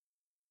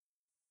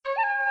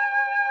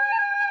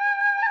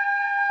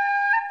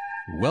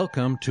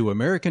Welcome to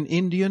American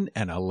Indian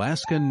and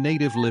Alaska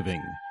Native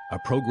Living, a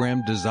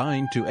program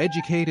designed to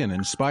educate and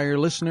inspire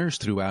listeners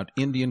throughout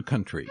Indian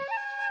country.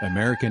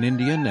 American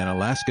Indian and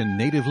Alaska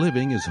Native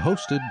Living is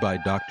hosted by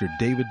Dr.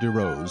 David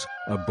DeRose,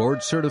 a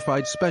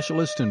board-certified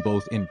specialist in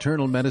both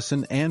internal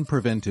medicine and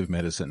preventive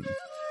medicine.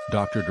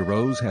 Dr.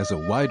 DeRose has a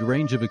wide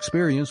range of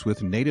experience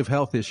with Native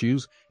health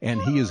issues,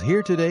 and he is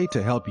here today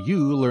to help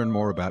you learn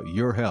more about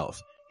your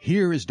health.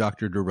 Here is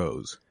Dr.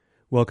 DeRose.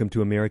 Welcome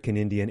to American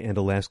Indian and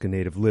Alaska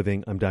Native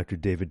Living. I'm Dr.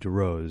 David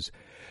DeRose.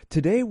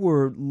 Today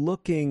we're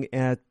looking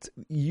at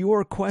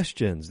your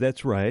questions.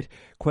 That's right,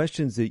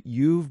 questions that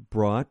you've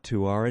brought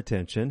to our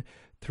attention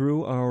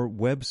through our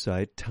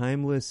website,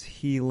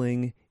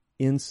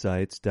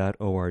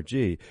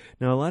 timelesshealinginsights.org.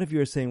 Now, a lot of you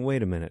are saying,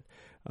 wait a minute,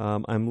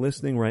 I'm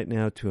listening right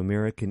now to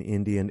American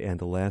Indian and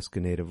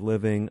Alaska Native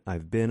Living.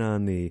 I've been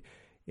on the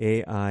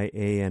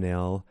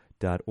AIANL.org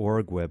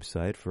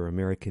website for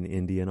American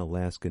Indian,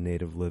 Alaska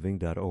Native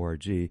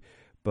Living.org.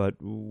 But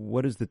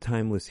what is the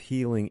Timeless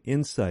Healing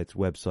Insights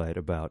website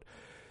about?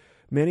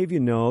 Many of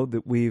you know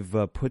that we've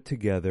put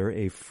together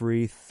a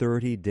free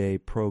 30-day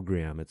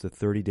program. It's a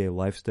 30-day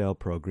lifestyle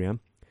program,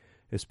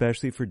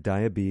 especially for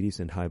diabetes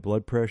and high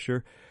blood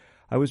pressure.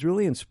 I was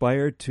really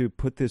inspired to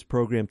put this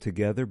program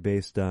together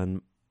based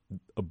on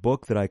a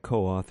book that I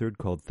co-authored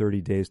called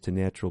 30 Days to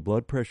Natural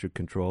Blood Pressure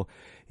Control,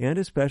 and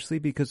especially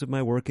because of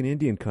my work in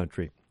Indian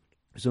country.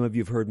 Some of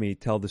you have heard me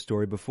tell the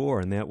story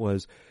before, and that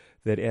was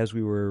that as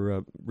we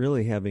were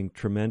really having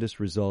tremendous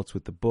results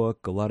with the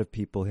book, a lot of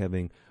people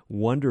having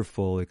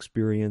wonderful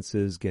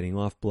experiences, getting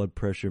off blood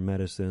pressure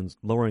medicines,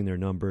 lowering their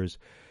numbers.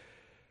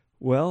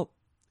 Well,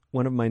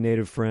 one of my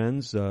Native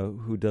friends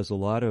who does a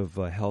lot of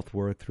health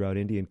work throughout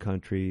Indian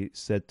country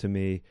said to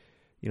me,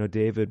 you know,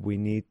 David, we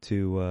need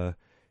to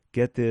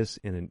get this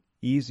in an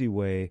easy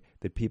way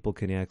that people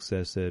can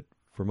access it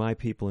for my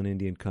people in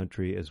Indian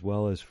country as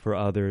well as for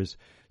others.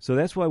 So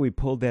that's why we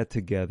pulled that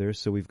together.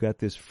 So we've got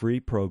this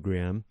free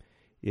program.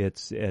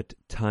 It's at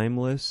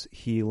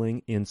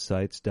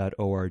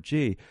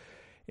timelesshealinginsights.org.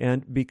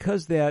 And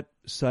because that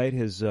site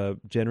has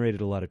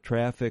generated a lot of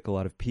traffic, a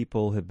lot of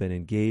people have been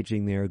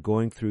engaging there,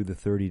 going through the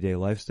 30-day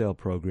lifestyle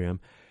program,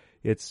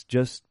 it's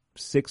just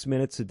 6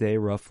 minutes a day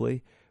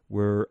roughly,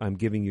 where I'm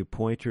giving you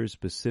pointers,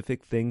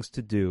 specific things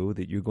to do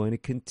that you're going to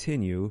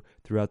continue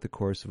throughout the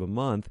course of a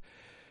month.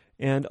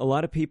 And a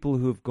lot of people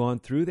who've gone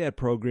through that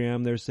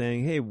program, they're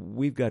saying, hey,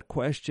 we've got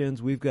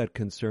questions, we've got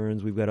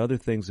concerns, we've got other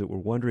things that we're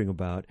wondering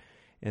about,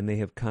 and they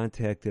have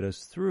contacted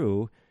us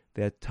through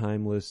that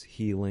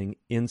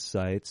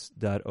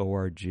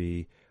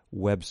timelesshealinginsights.org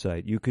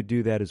website. You could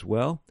do that as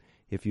well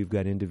if you've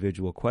got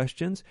individual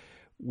questions.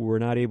 We're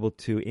not able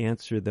to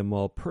answer them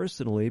all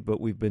personally, but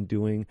we've been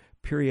doing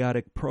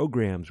periodic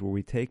programs where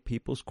we take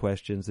people's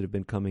questions that have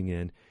been coming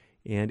in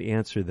and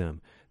answer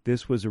them.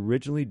 This was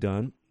originally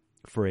done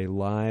for a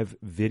live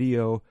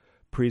video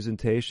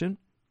presentation,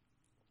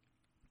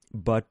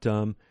 but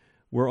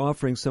we're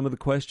offering some of the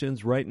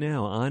questions right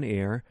now on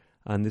air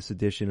on this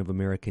edition of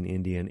American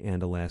Indian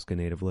and Alaska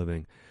Native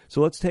Living.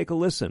 So let's take a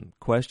listen.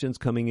 Questions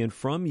coming in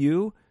from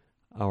you,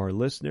 our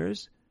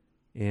listeners,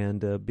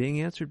 and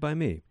being answered by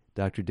me,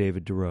 Dr.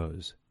 David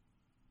DeRose.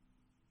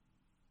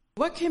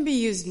 What can be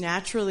used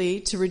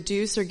naturally to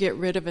reduce or get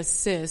rid of a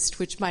cyst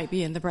which might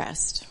be in the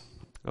breast?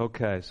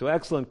 Okay, so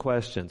excellent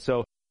question.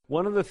 So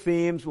one of the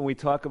themes when we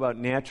talk about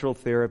natural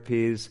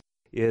therapies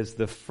is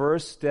the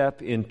first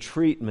step in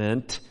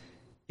treatment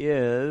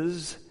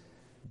is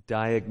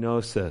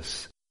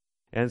diagnosis.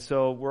 And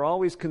so we're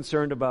always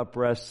concerned about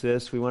breast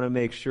cysts. We want to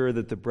make sure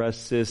that the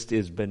breast cyst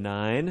is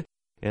benign.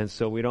 And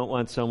so we don't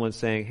want someone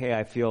saying, hey,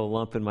 I feel a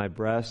lump in my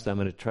breast, I'm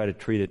going to try to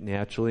treat it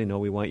naturally. No,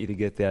 we want you to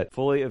get that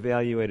fully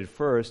evaluated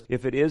first.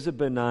 If it is a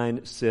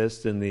benign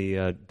cyst and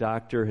the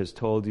doctor has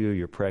told you,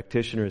 your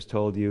practitioner has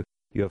told you,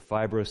 you have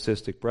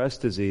fibrocystic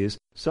breast disease,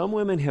 some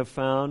women have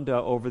found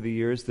over the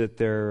years that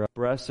their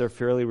breasts are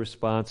fairly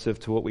responsive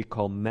to what we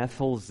call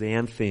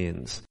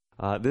methylxanthines.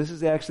 This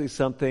is actually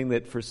something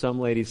that for some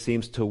ladies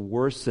seems to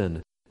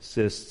worsen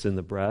cysts in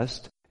the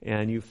breast.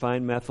 And you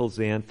find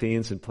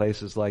methylxanthines in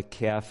places like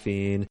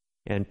caffeine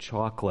and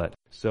chocolate.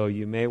 So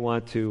you may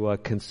want to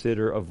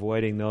consider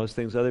avoiding those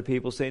things. Other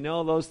people say,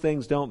 no, those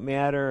things don't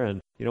matter. And,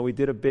 you know, we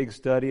did a big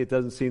study. It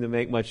doesn't seem to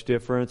make much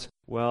difference.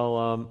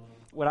 Well,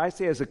 what I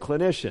say as a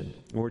clinician,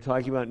 when we're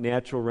talking about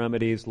natural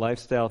remedies,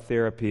 lifestyle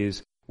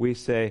therapies, we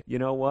say, you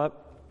know what?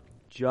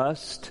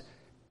 Just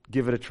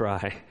give it a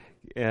try.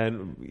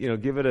 And, you know,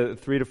 give it a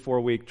 3 to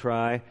 4 week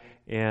try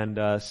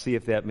and see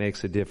if that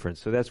makes a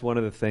difference. So that's one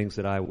of the things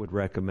that I would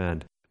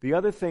recommend. The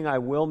other thing I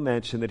will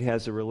mention that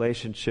has a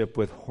relationship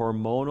with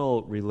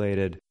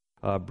hormonal-related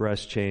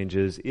breast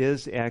changes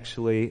is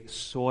actually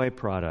soy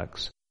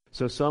products.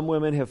 So some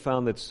women have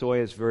found that soy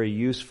is very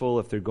useful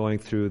if they're going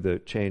through the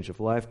change of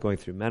life, going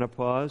through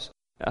menopause.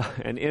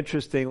 And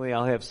interestingly,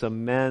 I'll have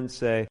some men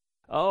say,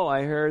 oh,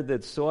 I heard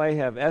that soy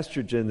have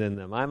estrogen in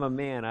them. I'm a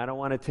man. I don't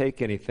want to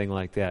take anything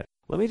like that.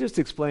 Let me just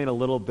explain a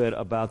little bit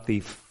about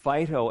the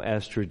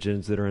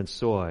phytoestrogens that are in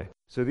soy.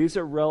 So these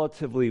are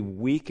relatively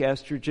weak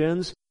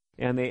estrogens.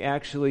 and they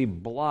actually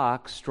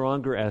block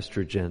stronger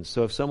estrogens.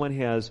 So if someone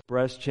has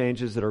breast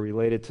changes that are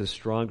related to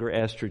stronger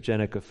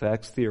estrogenic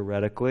effects,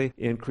 theoretically,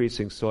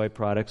 increasing soy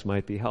products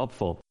might be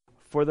helpful.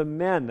 For the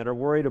men that are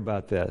worried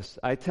about this,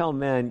 I tell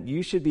men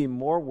you should be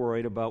more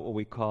worried about what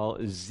we call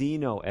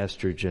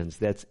xenoestrogens.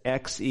 That's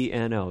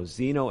X-E-N-O,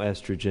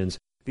 xenoestrogens.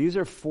 These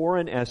are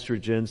foreign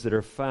estrogens that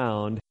are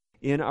found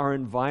in our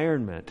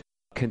environment.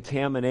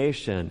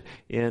 Contamination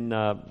in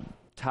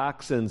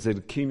toxins that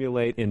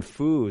accumulate in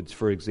foods,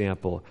 for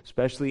example,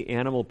 especially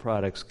animal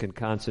products can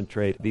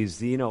concentrate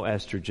these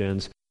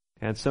xenoestrogens.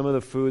 And some of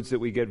the foods that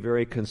we get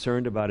very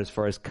concerned about as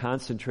far as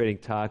concentrating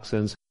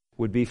toxins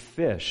would be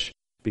fish.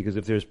 Because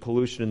if there's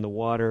pollution in the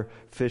water,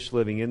 fish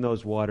living in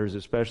those waters,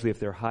 especially if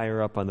they're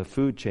higher up on the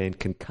food chain,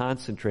 can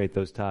concentrate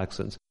those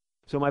toxins.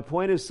 So my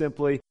point is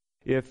simply,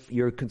 if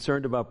you're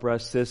concerned about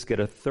breast cysts, get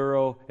a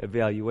thorough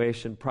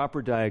evaluation,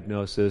 proper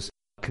diagnosis,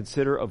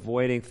 consider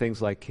avoiding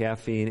things like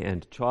caffeine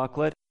and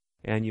chocolate,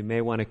 and you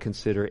may want to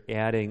consider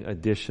adding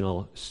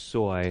additional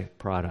soy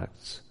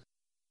products.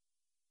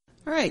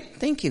 All right,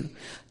 thank you.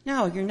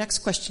 Now, your next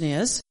question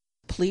is,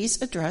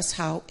 please address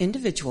how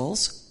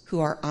individuals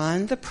who are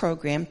on the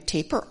program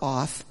taper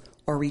off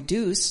or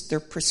reduce their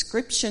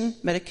prescription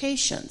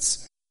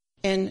medications.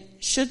 And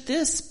should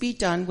this be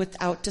done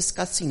without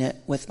discussing it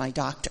with my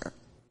doctor?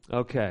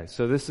 Okay,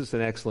 so this is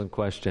an excellent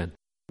question.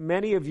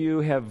 Many of you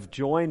have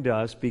joined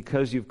us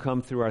because you've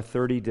come through our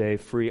 30-day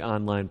free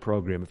online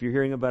program. If you're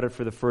hearing about it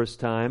for the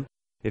first time,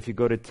 if you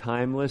go to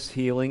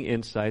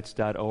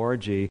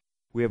timelesshealinginsights.org,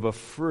 we have a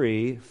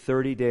free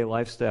 30-day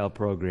lifestyle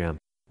program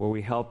where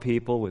we help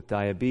people with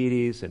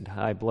diabetes and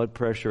high blood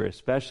pressure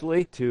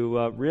especially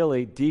to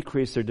really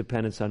decrease their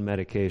dependence on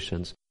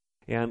medications.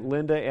 And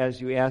Linda, as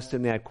you asked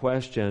in that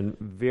question,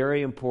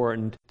 very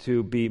important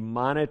to be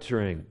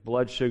monitoring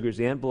blood sugars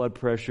and blood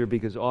pressure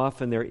because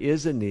often there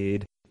is a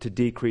need to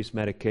decrease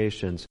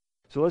medications.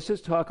 So let's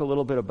just talk a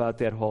little bit about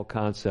that whole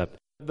concept.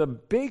 The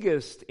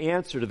biggest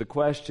answer to the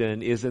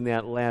question is in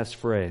that last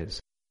phrase.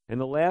 And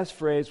the last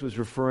phrase was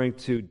referring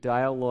to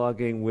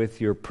dialoguing with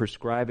your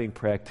prescribing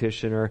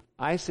practitioner.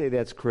 I say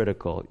that's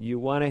critical. You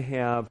want to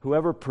have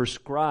whoever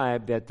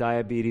prescribed that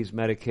diabetes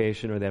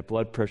medication or that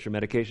blood pressure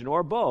medication,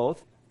 or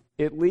both,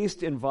 at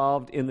least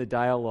involved in the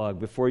dialogue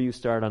before you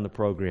start on the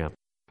program.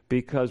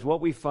 Because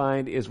what we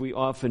find is we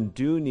often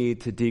do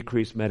need to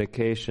decrease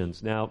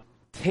medications. Now,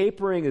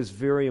 tapering is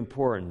very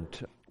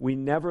important. We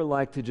never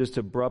like to just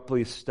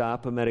abruptly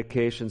stop a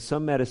medication.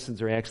 Some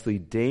medicines are actually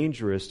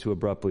dangerous to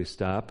abruptly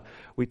stop.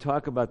 We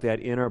talk about that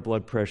in our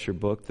blood pressure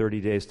book,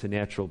 30 Days to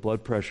Natural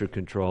Blood Pressure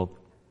Control.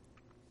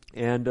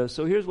 And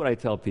so here's what I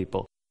tell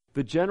people.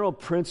 The general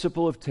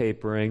principle of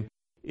tapering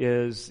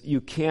is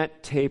you can't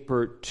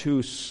taper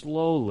too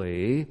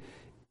slowly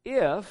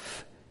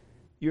if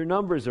your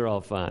numbers are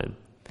all fine.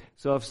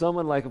 So if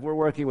we're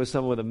working with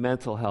someone with a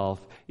mental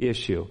health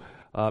issue,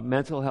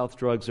 mental health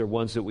drugs are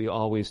ones that we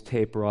always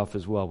taper off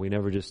as well. We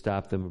never just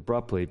stop them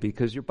abruptly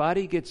because your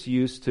body gets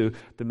used to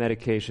the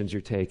medications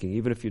you're taking,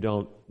 even if you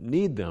don't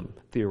need them,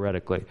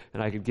 theoretically.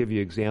 And I could give you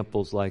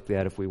examples like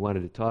that if we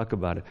wanted to talk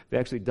about it.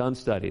 They've actually done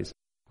studies.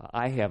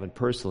 I haven't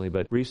personally,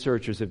 but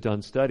researchers have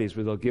done studies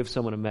where they'll give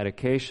someone a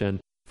medication,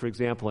 for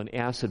example, an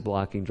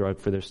acid-blocking drug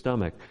for their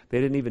stomach.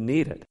 They didn't even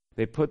need it.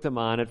 They put them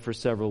on it for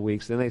several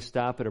weeks, then they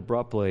stop it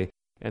abruptly,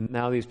 and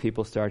now these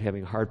people start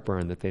having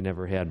heartburn that they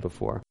never had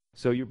before.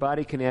 So your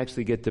body can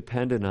actually get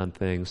dependent on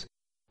things.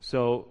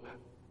 So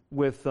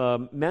with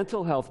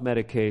mental health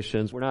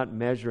medications, we're not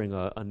measuring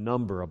a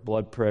number, a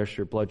blood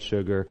pressure, blood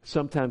sugar.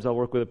 Sometimes I'll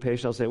work with a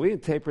patient, I'll say, we can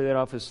taper that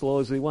off as slow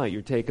as we want.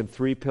 You're taking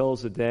 3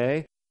 pills a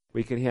day.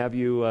 We can have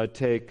you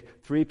take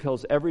 3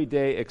 pills every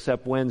day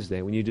except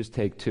Wednesday when you just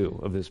take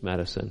 2 of this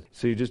medicine.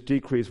 So you just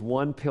decrease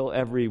 1 pill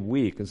every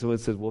week. And someone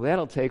says, well,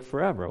 that'll take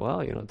forever. Well,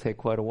 it'll take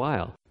quite a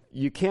while.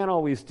 You can't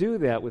always do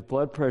that with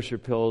blood pressure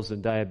pills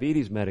and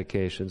diabetes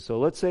medications. So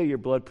let's say your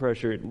blood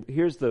pressure,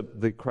 here's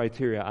the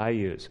criteria I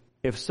use.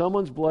 If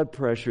someone's blood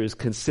pressure is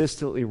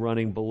consistently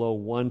running below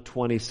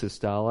 120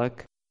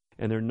 systolic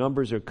and their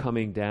numbers are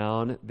coming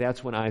down,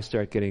 that's when I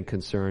start getting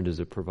concerned as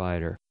a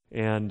provider.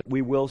 And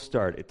we will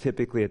start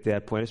typically at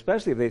that point,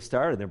 especially if they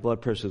started, their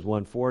blood pressure is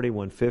 140,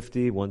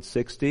 150,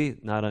 160,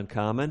 not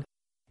uncommon.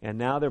 And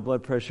now their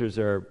blood pressures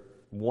are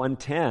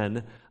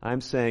 110,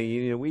 I'm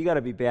saying, we got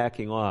to be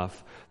backing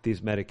off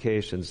these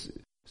medications.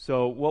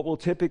 So what we'll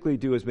typically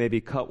do is maybe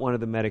cut one of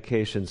the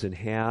medications in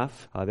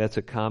half. That's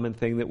a common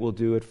thing that we'll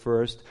do at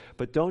first.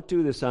 But don't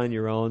do this on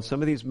your own.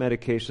 Some of these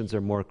medications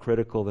are more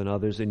critical than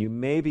others, and you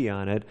may be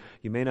on it.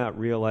 You may not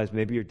realize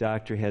maybe your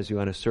doctor has you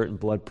on a certain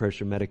blood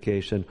pressure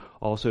medication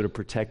also to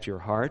protect your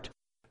heart.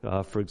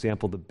 For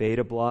example, the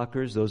beta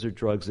blockers, those are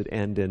drugs that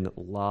end in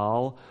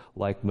lol,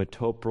 like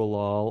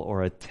metoprolol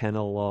or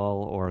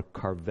atenolol or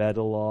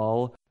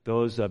carvedilol.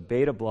 Those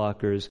beta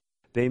blockers,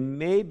 they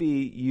may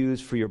be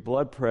used for your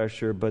blood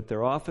pressure, but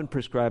they're often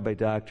prescribed by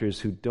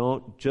doctors who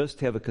don't just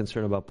have a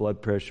concern about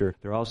blood pressure.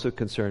 They're also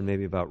concerned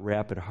maybe about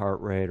rapid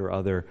heart rate or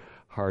other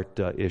heart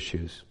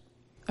issues.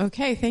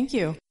 Okay, thank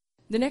you.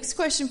 The next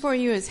question for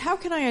you is, how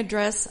can I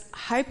address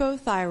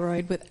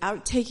hypothyroid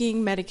without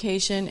taking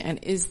medication, and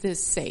is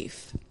this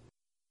safe?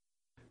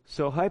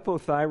 So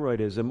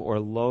hypothyroidism, or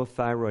low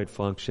thyroid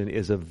function,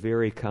 is a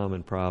very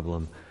common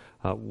problem.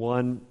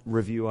 One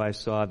review I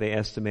saw, they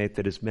estimate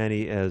that as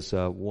many as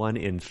 1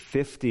 in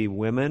 50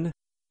 women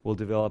will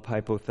develop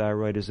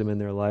hypothyroidism in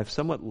their life,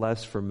 somewhat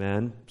less for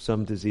men.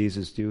 Some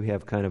diseases do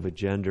have kind of a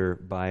gender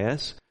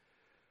bias.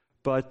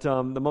 But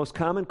the most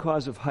common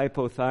cause of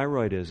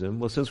hypothyroidism,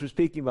 well, since we're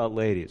speaking about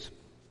ladies,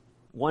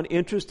 one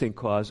interesting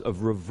cause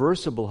of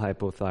reversible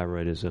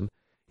hypothyroidism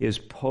is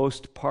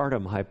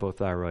postpartum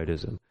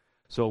hypothyroidism.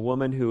 So a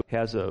woman who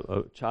has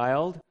a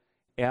child,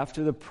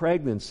 after the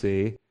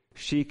pregnancy,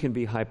 she can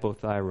be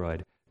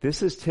hypothyroid.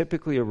 This is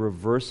typically a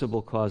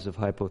reversible cause of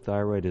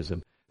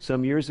hypothyroidism.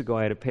 Some years ago,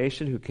 I had a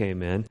patient who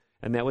came in,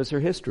 and that was her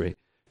history.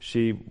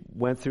 She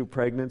went through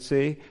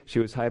pregnancy. She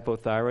was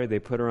hypothyroid. They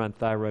put her on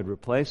thyroid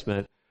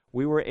replacement.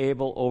 We were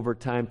able, over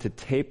time, to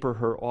taper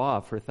her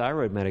off her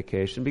thyroid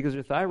medication because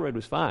her thyroid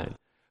was fine.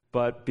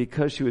 But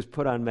because she was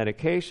put on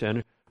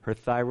medication, her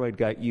thyroid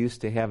got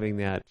used to having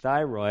that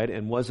thyroid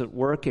and wasn't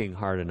working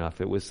hard enough.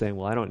 It was saying,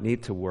 well, I don't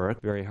need to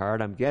work very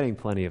hard. I'm getting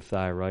plenty of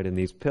thyroid in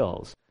these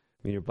pills.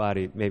 I mean, your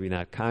body maybe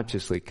not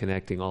consciously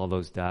connecting all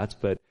those dots,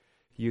 but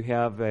you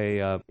have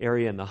a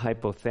area in the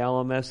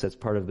hypothalamus that's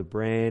part of the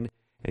brain,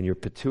 and your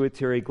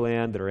pituitary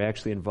gland that are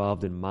actually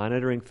involved in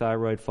monitoring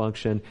thyroid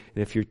function.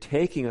 And if you're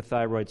taking a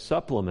thyroid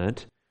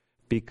supplement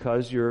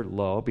because you're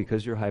low,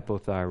 because you're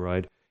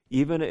hypothyroid,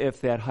 even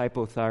if that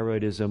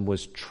hypothyroidism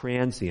was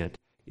transient,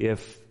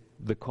 if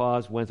the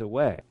cause went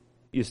away,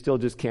 you still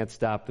just can't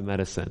stop the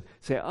medicine.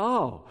 Say,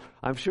 oh,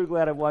 I'm sure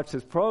glad I watched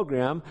this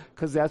program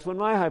because that's when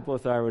my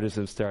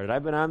hypothyroidism started.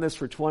 I've been on this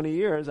for 20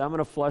 years. I'm going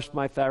to flush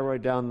my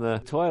thyroid down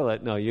the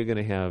toilet. No, you're going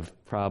to have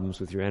problems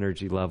with your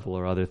energy level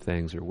or other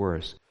things or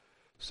worse.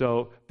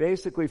 So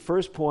basically,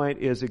 first point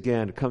is,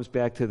 again, it comes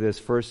back to this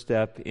first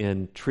step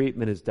in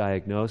treatment is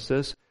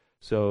diagnosis.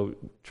 So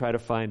try to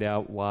find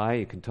out why.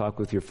 You can talk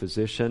with your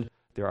physician.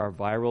 There are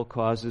viral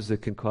causes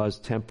that can cause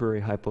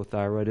temporary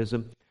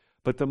hypothyroidism.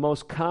 But the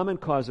most common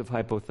cause of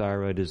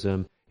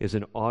hypothyroidism is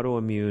an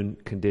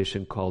autoimmune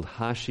condition called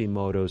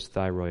Hashimoto's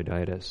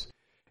thyroiditis.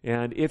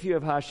 And if you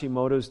have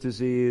Hashimoto's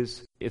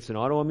disease, it's an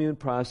autoimmune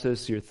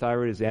process. Your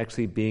thyroid is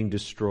actually being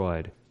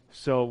destroyed.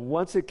 So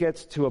once it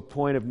gets to a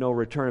point of no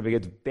return, if it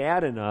gets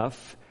bad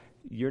enough,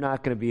 you're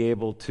not going to be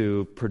able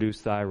to produce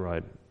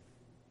thyroid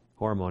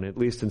hormone, at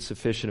least in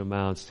sufficient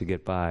amounts to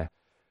get by.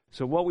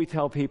 So what we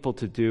tell people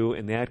to do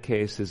in that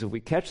case is if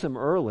we catch them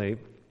early,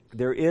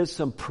 there is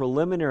some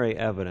preliminary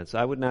evidence.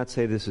 I would not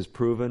say this is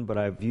proven, but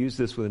I've used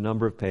this with a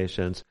number of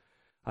patients.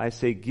 I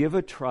say give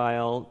a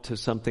trial to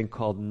something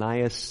called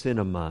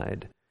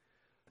niacinamide.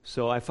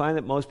 So I find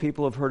that most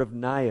people have heard of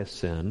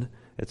niacin.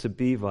 It's a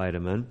B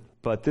vitamin.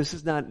 But this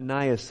is not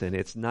niacin,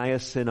 it's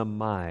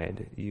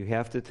niacinamide. You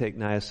have to take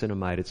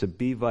niacinamide. It's a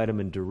B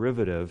vitamin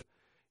derivative,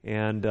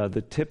 and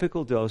the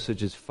typical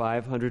dosage is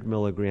 500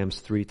 milligrams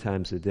 3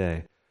 times a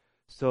day.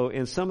 So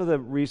in some of the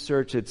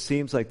research, it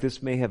seems like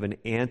this may have an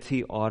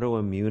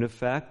anti-autoimmune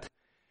effect,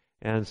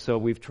 and so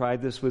we've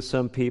tried this with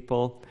some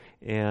people,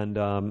 and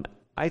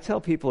I tell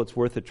people it's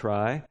worth a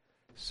try.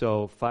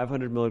 So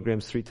 500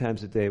 milligrams 3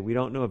 times a day. We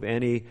don't know of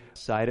any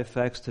side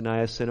effects to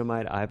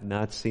niacinamide. I've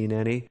not seen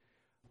any.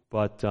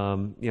 But,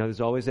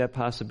 there's always that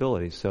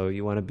possibility. So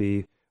you want to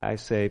be, I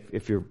say,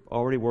 if you're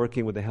already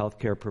working with a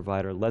healthcare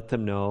provider, let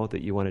them know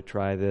that you want to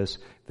try this.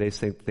 If they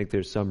think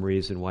there's some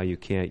reason why you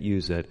can't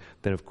use it,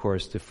 then, of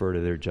course, defer to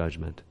their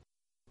judgment.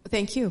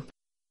 Thank you.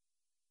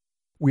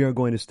 We are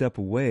going to step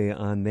away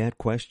on that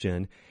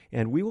question,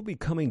 and we will be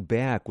coming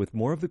back with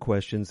more of the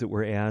questions that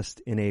were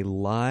asked in a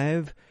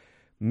live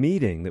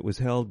meeting that was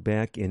held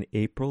back in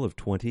April of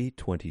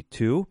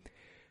 2022.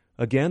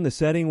 Again, the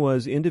setting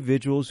was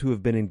individuals who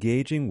have been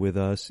engaging with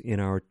us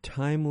in our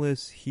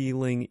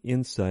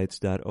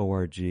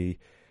timelesshealinginsights.org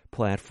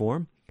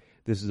platform.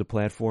 This is a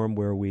platform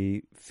where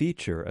we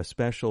feature a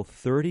special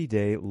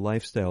 30-day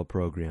lifestyle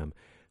program,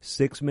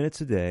 6 minutes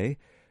a day,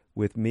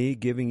 with me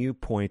giving you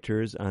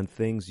pointers on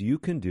things you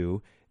can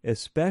do,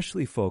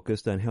 especially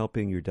focused on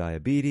helping your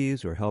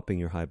diabetes or helping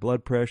your high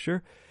blood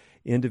pressure.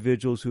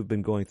 Individuals who've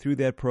been going through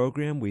that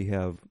program, we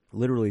have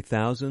literally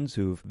thousands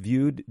who've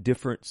viewed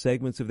different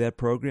segments of that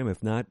program,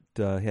 if not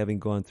having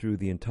gone through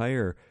the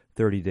entire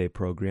 30-day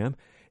program,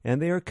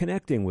 and they are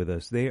connecting with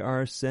us. They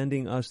are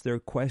sending us their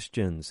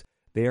questions.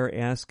 They are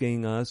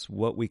asking us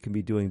what we can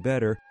be doing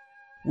better.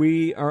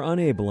 We are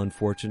unable,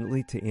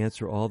 unfortunately, to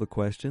answer all the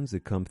questions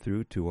that come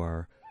through to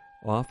our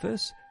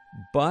office,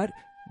 but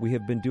we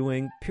have been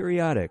doing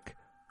periodic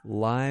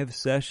live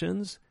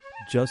sessions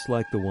just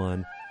like the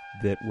one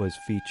that was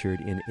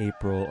featured in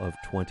April of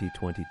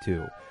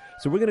 2022.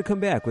 So we're going to come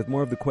back with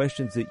more of the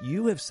questions that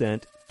you have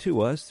sent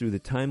to us through the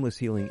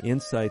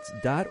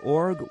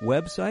timelesshealinginsights.org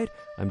website.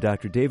 I'm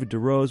Dr. David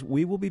DeRose.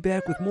 We will be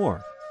back with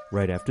more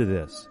right after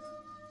this.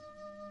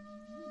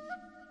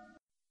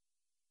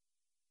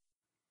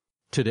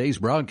 Today's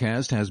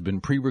broadcast has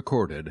been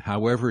pre-recorded.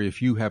 However,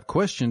 if you have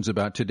questions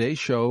about today's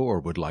show or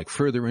would like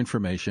further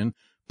information,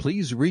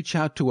 please reach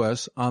out to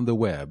us on the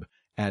web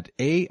at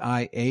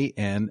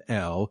AIANL.org.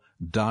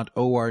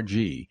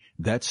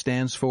 That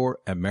stands for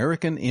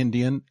American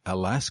Indian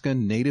Alaska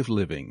Native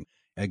Living.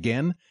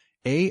 Again,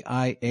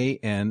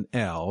 AIANL.org.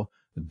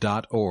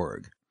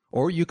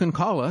 Or you can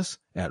call us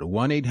at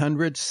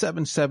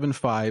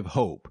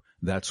 1-800-775-HOPE.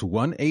 That's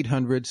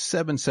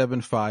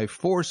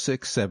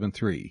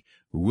 1-800-775-4673.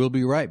 We'll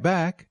be right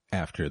back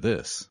after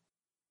this.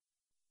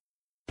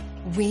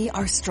 We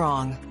are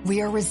strong,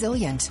 we are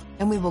resilient,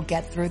 and we will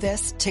get through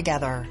this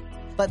together.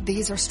 But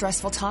these are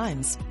stressful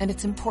times, and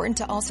it's important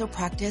to also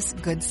practice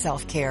good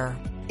self-care.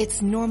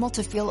 It's normal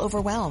to feel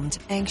overwhelmed,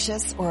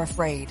 anxious, or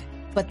afraid.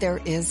 But there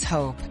is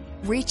hope.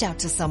 Reach out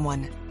to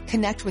someone,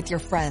 connect with your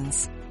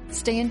friends,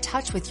 stay in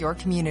touch with your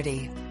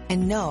community,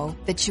 and know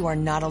that you are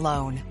not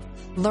alone.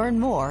 Learn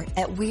more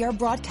at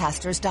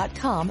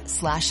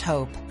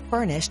wearebroadcasters.com/hope.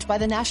 Furnished by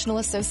the National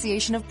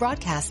Association of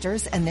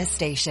Broadcasters and this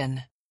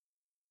station.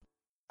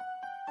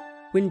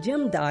 When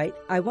Jim died,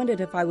 I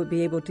wondered if I would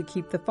be able to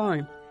keep the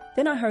farm.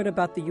 Then I heard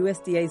about the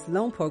USDA's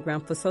loan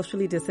program for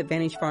socially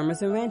disadvantaged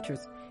farmers and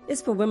ranchers.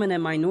 It's for women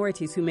and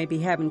minorities who may be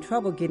having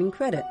trouble getting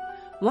credit.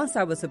 Once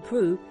I was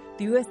approved,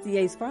 the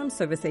USDA's Farm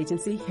Service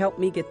Agency helped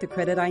me get the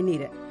credit I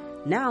needed.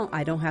 Now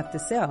I don't have to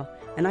sell,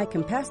 and I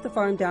can pass the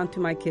farm down to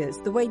my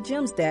kids the way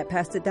Jim's dad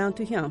passed it down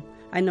to him.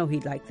 I know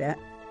he'd like that.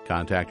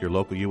 Contact your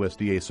local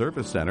USDA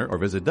Service Center or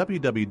visit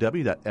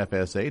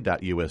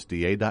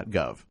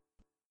www.fsa.usda.gov.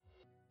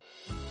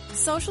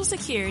 Social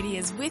Security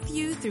is with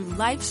you through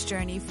life's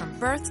journey from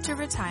birth to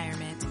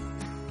retirement.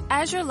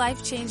 As your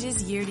life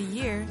changes year to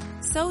year,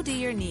 so do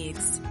your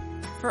needs.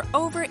 For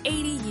over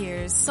 80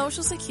 years,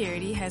 Social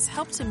Security has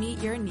helped to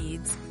meet your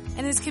needs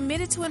and is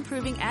committed to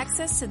improving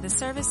access to the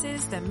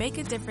services that make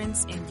a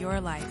difference in your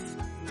life.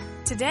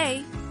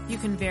 Today, you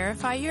can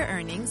verify your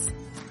earnings,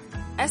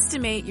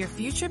 estimate your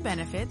future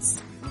benefits,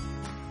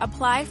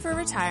 apply for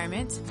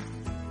retirement,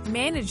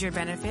 manage your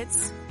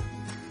benefits,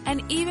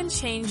 and even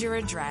change your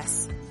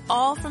address,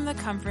 all from the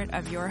comfort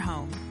of your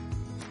home.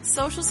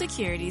 Social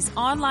Security's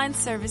online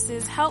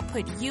services help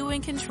put you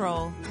in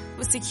control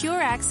with secure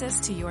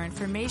access to your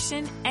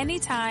information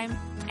anytime,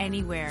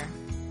 anywhere,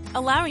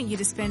 allowing you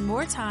to spend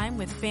more time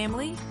with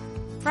family,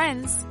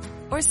 friends,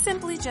 or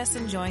simply just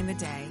enjoying the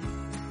day.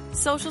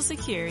 Social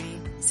Security,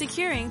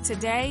 securing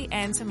today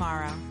and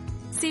tomorrow.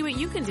 See what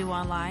you can do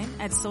online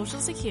at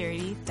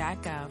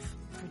socialsecurity.gov.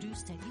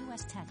 Produced at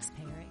U.S.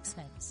 taxpayer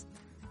expense.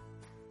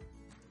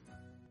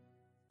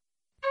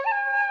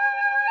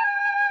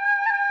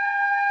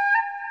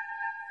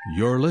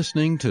 You're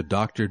listening to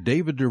Dr.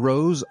 David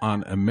DeRose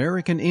on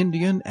American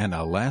Indian and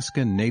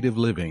Alaska Native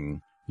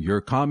Living.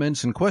 Your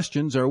comments and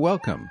questions are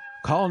welcome.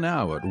 Call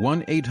now at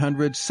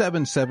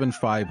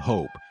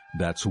 1-800-775-HOPE.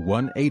 That's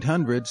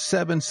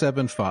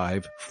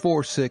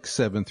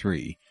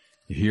 1-800-775-4673.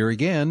 Here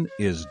again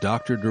is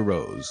Dr.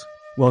 DeRose.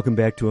 Welcome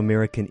back to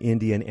American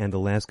Indian and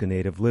Alaska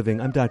Native Living.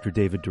 I'm Dr.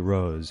 David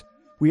DeRose.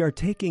 We are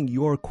taking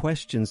your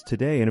questions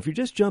today, and if you're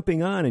just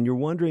jumping on and you're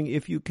wondering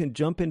if you can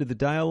jump into the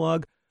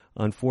dialogue,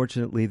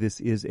 unfortunately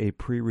this is a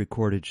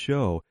pre-recorded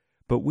show,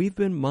 but we've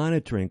been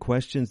monitoring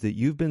questions that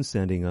you've been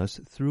sending us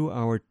through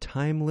our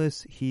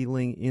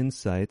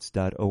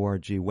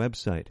timelesshealinginsights.org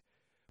website.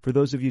 For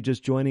those of you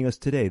just joining us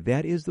today,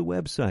 that is the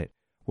website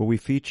where we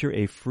feature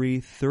a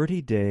free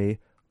 30-day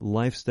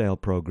lifestyle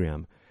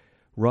program.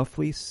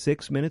 Roughly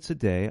 6 minutes a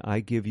day, I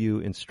give you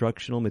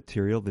instructional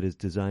material that is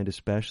designed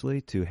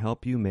especially to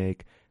help you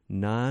make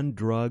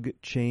non-drug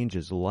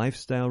changes,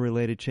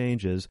 lifestyle-related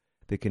changes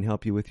that can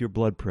help you with your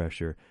blood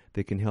pressure,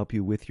 that can help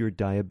you with your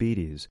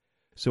diabetes.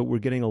 So we're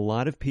getting a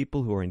lot of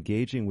people who are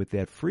engaging with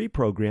that free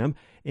program,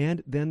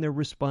 and then they're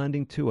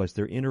responding to us.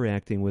 They're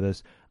interacting with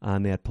us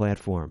on that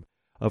platform.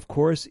 Of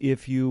course,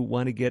 if you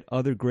want to get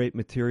other great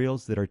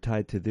materials that are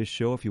tied to this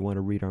show, if you want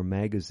to read our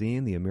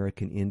magazine, the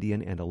American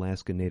Indian and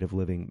Alaska Native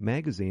Living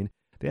magazine,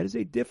 that is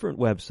a different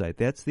website.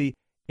 That's the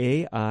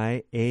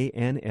AIANL.org.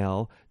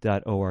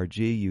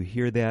 You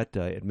hear that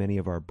at many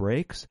of our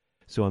breaks.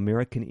 So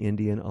American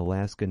Indian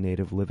Alaska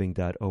Native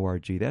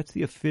Living.org. That's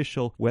the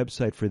official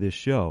website for this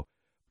show.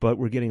 But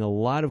we're getting a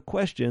lot of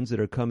questions that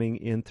are coming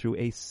in through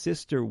a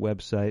sister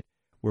website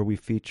where we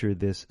feature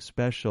this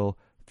special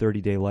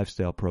 30-day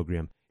lifestyle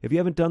program. If you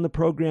haven't done the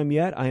program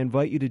yet, I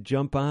invite you to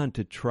jump on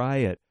to try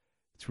it.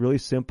 It's really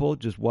simple.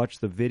 Just watch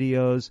the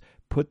videos,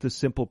 put the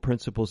simple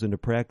principles into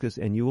practice,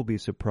 and you will be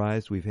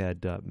surprised. We've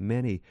had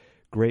many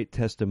great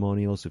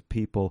testimonials of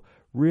people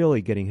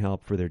really getting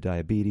help for their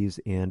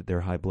diabetes and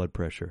their high blood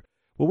pressure.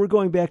 Well, we're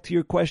going back to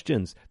your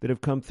questions that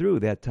have come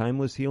through that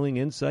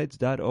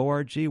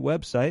timelesshealinginsights.org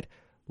website.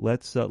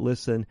 Let's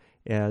listen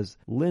as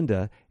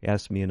Linda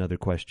asks me another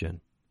question.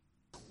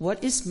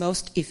 What is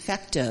most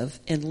effective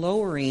in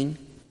lowering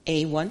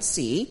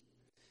A1C,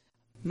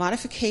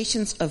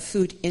 modifications of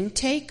food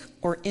intake,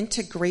 or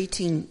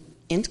integrating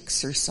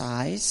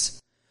exercise?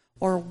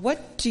 Or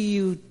what do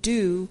you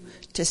do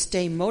to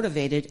stay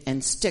motivated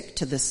and stick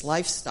to this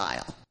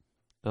lifestyle?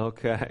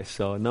 Okay,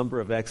 so a number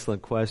of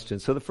excellent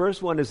questions. So the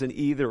first one is an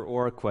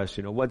either-or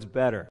question. What's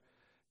better,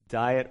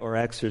 diet or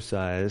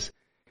exercise?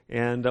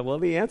 And, well,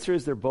 the answer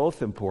is they're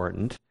both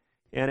important.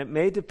 And it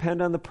may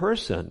depend on the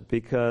person,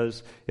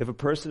 because if a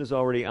person is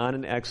already on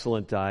an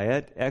excellent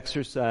diet,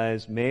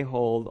 exercise may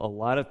hold a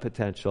lot of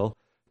potential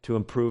to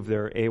improve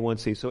their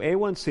A1C. So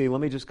A1C,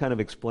 let me just kind of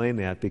explain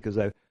that, because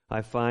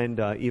I find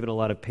even a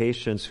lot of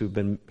patients who've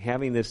been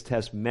having this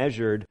test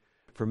measured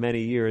for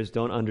many years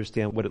don't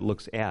understand what it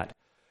looks at.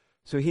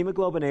 So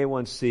hemoglobin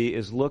A1C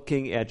is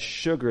looking at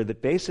sugar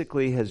that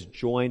basically has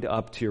joined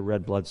up to your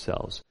red blood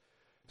cells.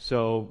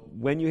 So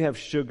when you have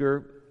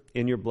sugar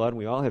in your blood, and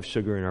we all have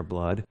sugar in our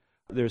blood,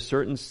 there's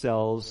certain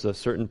cells,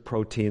 certain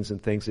proteins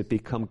and things that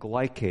become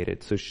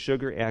glycated. So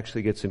sugar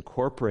actually gets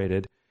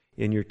incorporated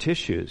in your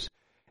tissues.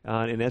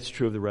 And that's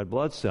true of the red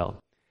blood cell.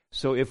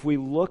 So if we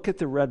look at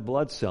the red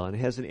blood cell, and it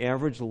has an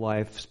average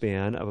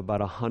lifespan of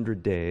about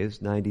 100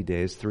 days, 90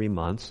 days, 3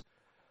 months.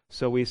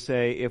 So we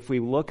say if we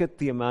look at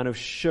the amount of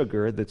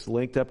sugar that's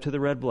linked up to the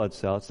red blood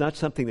cell, it's not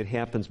something that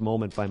happens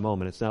moment by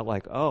moment. It's not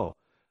like, oh,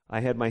 I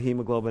had my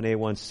hemoglobin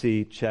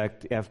A1C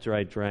checked after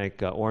I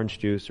drank orange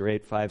juice or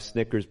ate 5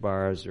 Snickers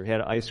bars or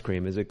had ice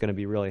cream. Is it going to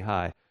be really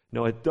high?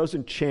 No, it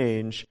doesn't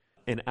change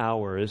in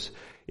hours.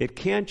 It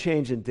can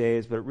change in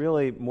days, but it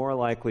really more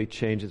likely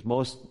changes,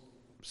 most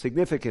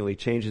significantly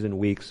changes in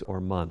weeks or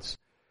months.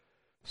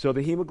 So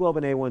the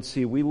hemoglobin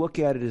A1C, we look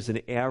at it as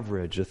an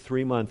average, a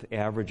 3-month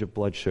average of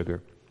blood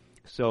sugar.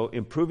 So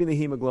improving the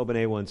hemoglobin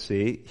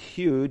A1C,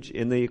 huge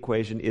in the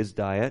equation, is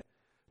diet.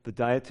 The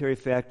dietary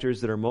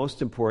factors that are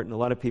most important, a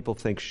lot of people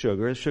think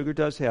sugar. Sugar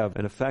does have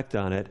an effect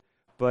on it,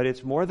 but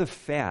it's more the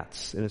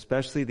fats, and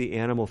especially the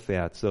animal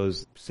fats,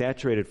 those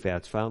saturated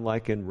fats found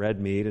like in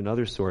red meat and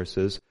other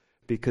sources,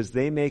 because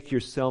they make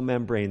your cell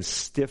membranes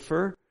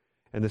stiffer,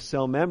 and the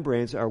cell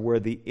membranes are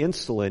where the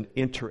insulin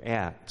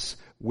interacts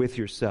with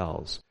your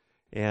cells.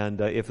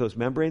 And if those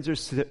membranes are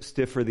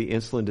stiffer, the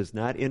insulin does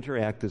not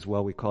interact as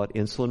well. We call it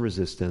insulin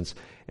resistance,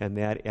 and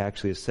that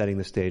actually is setting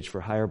the stage for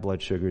higher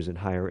blood sugars and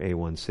higher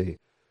A1C.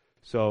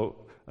 So,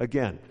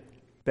 again,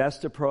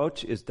 best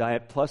approach is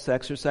diet plus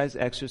exercise.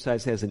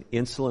 Exercise has an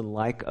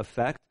insulin-like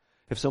effect.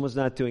 If someone's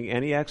not doing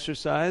any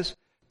exercise,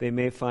 they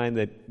may find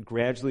that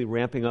gradually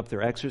ramping up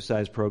their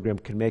exercise program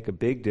can make a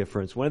big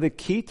difference. One of the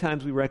key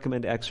times we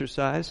recommend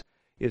exercise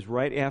is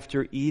right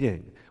after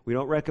eating. We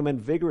don't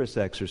recommend vigorous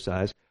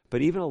exercise,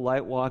 but even a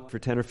light walk for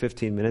 10 or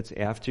 15 minutes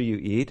after you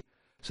eat.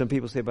 Some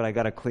people say, but I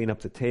got to clean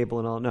up the table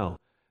and all. No.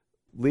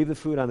 Leave the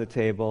food on the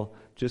table.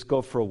 Just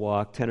go for a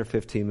walk, 10 or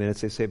 15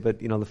 minutes. They say, but,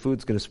 the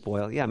food's going to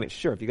spoil. Yeah, I mean,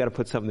 sure, if you got to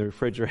put something in the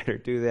refrigerator,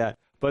 do that.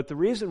 But the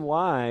reason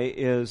why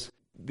is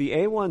the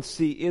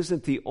A1C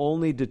isn't the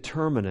only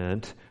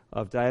determinant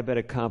of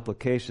diabetic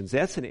complications.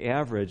 That's an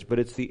average, but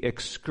it's the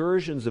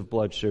excursions of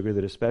blood sugar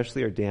that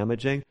especially are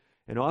damaging.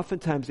 And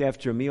oftentimes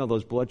after a meal,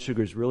 those blood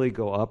sugars really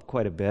go up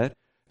quite a bit.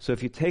 So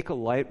if you take a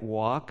light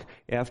walk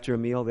after a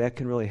meal, that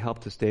can really help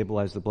to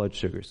stabilize the blood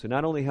sugar. So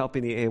not only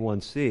helping the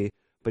A1C,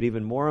 but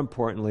even more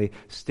importantly,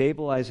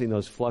 stabilizing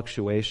those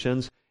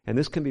fluctuations. And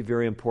this can be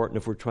very important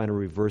if we're trying to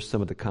reverse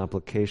some of the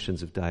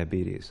complications of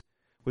diabetes.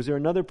 Was there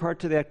another part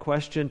to that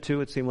question,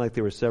 too? It seemed like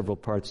there were several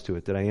parts to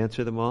it. Did I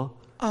answer them all?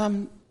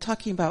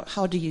 Talking about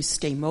how do you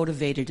stay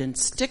motivated and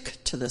stick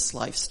to this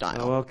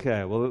lifestyle? Oh,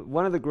 okay. Well,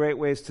 one of the great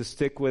ways to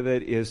stick with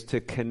it is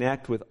to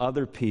connect with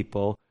other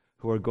people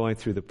who are going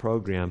through the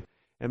program.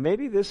 And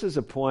maybe this is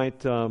a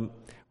point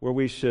where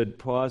we should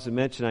pause and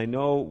mention, I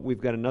know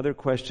we've got another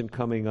question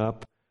coming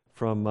up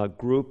from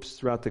groups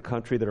throughout the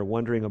country that are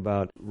wondering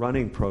about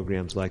running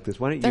programs like this.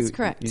 Why don't That's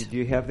correct. Do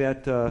you have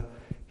that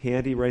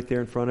handy right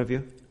there in front of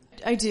you?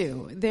 I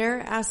do.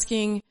 They're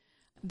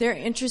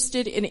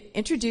interested in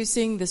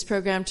introducing this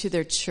program to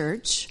their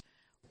church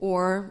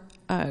or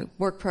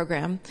work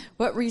program.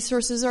 What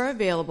resources are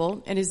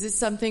available, and is this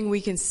something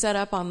we can set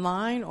up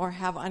online or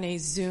have on a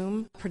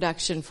Zoom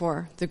production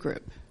for the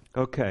group?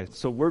 Okay,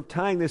 so we're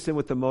tying this in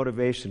with the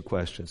motivation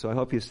question, so I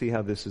hope you see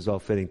how this is all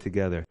fitting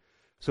together.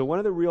 So one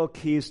of the real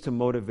keys to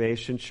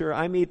motivation, sure,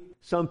 I meet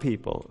some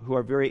people who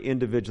are very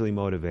individually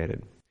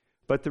motivated,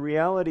 but the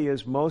reality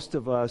is most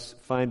of us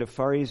find a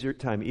far easier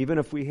time, even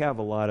if we have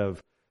a lot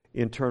of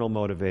internal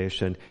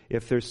motivation,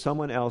 if there's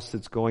someone else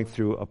that's going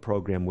through a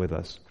program with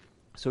us.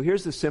 So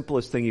here's the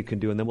simplest thing you can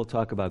do, and then we'll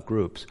talk about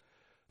groups.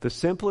 The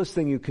simplest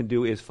thing you can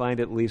do is find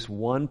at least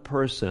one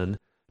person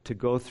to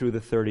go through the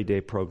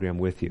 30-day program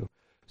with you.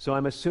 So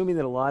I'm assuming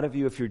that a lot of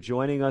you, if you're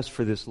joining us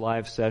for this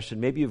live session,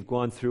 maybe you've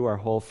gone through our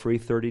whole free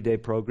 30-day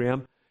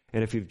program,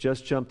 and if you've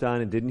just jumped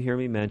on and didn't hear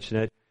me mention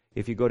it,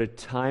 if you go to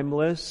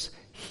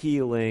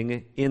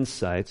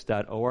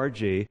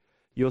timelesshealinginsights.org,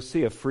 you'll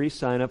see a free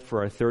sign-up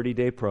for our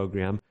 30-day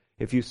program.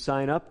 If you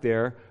sign up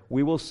there,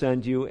 we will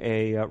send you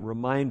a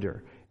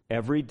reminder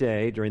every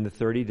day during the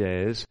 30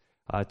 days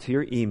to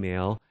your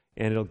email,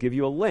 and it'll give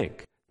you a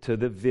link to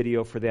the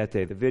video for that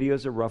day. The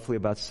videos are roughly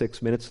about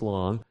 6 minutes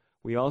long.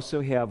 We also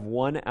have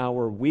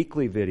 1-hour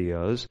weekly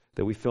videos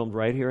that we filmed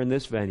right here in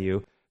this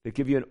venue that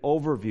give you an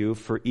overview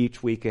for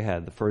each week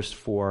ahead, the first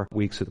 4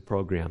 weeks of the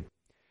program.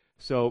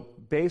 So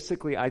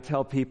basically, I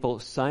tell people,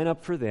 sign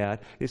up for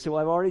that. They say,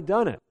 well, I've already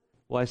done it.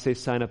 Well, I say,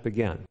 sign up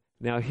again.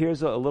 Now,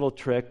 here's a little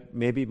trick.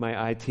 Maybe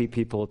my IT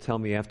people will tell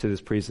me after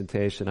this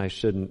presentation I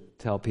shouldn't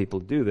tell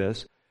people to do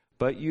this,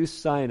 but you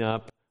sign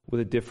up with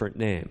a different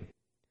name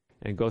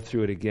and go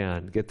through it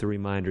again, get the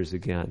reminders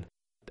again.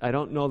 I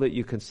don't know that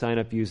you can sign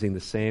up using the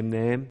same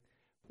name.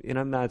 And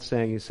I'm not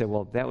saying you say,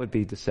 well, that would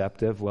be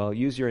deceptive. Well,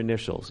 use your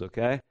initials,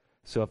 okay?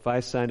 So if I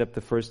signed up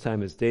the first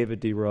time as David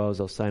D. Rose,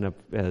 I'll sign up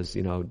as,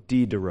 D.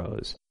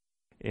 DeRose.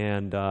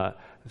 And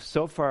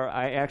so far,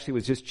 I actually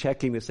was just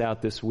checking this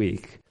out this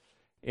week,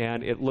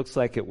 and it looks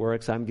like it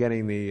works. I'm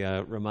getting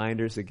the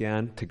reminders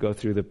again to go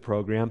through the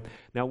program.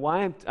 Now,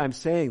 why I'm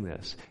saying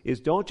this is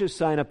don't just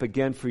sign up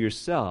again for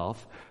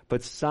yourself,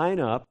 but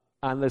sign up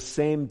on the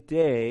same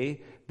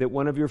day that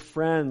one of your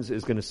friends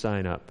is going to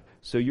sign up.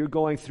 So you're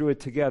going through it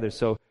together.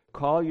 So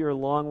call your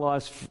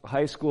long-lost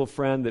high school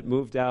friend that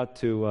moved out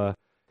to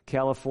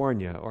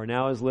California or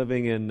now is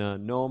living in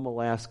Nome,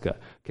 Alaska.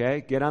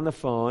 Okay? Get on the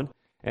phone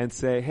and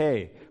say,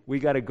 hey, we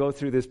got to go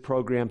through this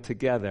program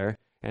together,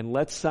 and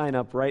let's sign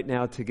up right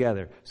now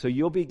together. So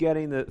you'll be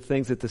getting the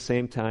things at the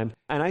same time.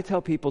 And I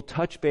tell people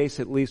touch base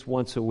at least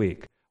once a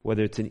week,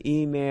 whether it's an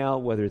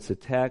email, whether it's a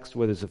text,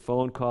 whether it's a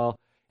phone call,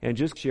 and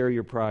just share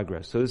your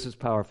progress. So this is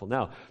powerful.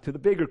 Now, to the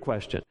bigger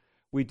question,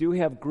 we do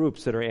have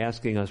groups that are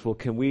asking us, well,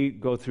 can we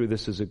go through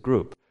this as a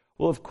group?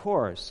 Well, of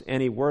course,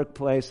 any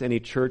workplace, any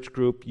church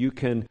group, you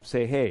can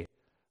say, hey,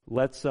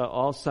 let's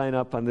all sign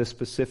up on this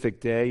specific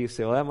day. You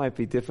say, well, that might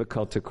be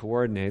difficult to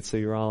coordinate, so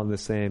you're all on the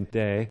same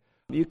day.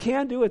 You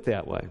can do it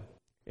that way,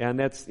 and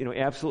that's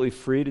absolutely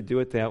free to do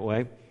it that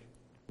way.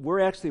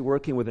 We're actually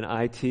working with an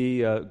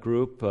IT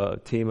group,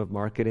 a team of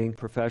marketing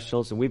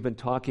professionals, and we've been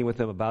talking with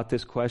them about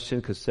this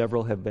question because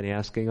several have been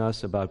asking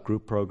us about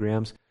group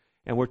programs.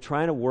 And we're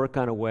trying to work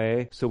on a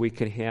way so we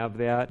can have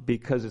that,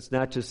 because it's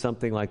not just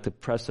something like to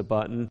press a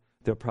button.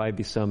 There'll probably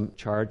be some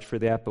charge for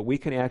that, but we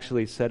can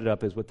actually set it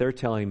up as what they're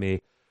telling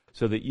me,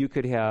 so that you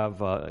could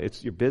have,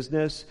 it's your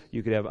business,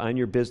 you could have on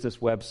your business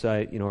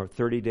website, a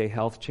 30-day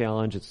health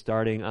challenge. It's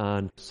starting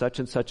on such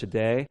and such a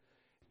day,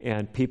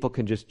 and people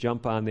can just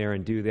jump on there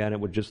and do that. It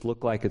would just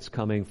look like it's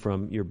coming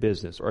from your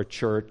business or a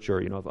church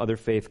or, other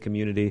faith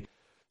community.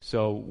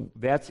 So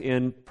that's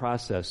in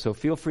process. So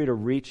feel free to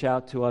reach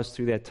out to us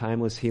through that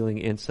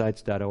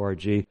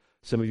timelesshealinginsights.org.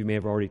 Some of you may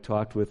have already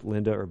talked with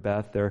Linda or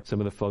Beth. They're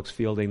some of the folks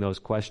fielding those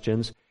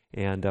questions,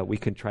 and we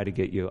can try to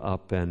get you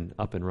up and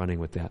running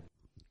with that.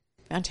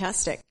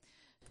 Fantastic.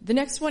 The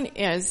next one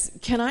is,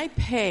 can I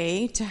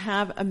pay to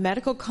have a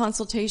medical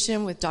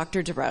consultation with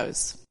Dr.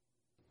 DeRose?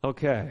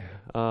 Okay.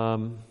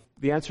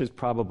 The answer is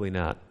probably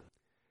not.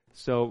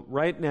 So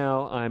right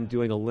now I'm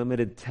doing a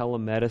limited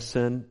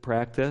telemedicine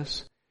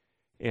practice,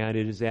 and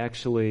it is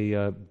actually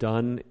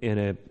done in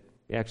a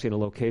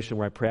location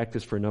where I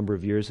practiced for a number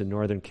of years in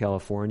Northern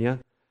California.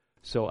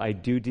 So I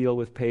do deal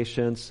with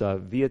patients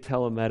via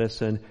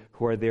telemedicine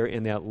who are there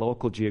in that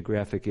local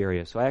geographic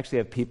area. So I actually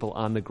have people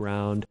on the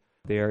ground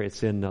there.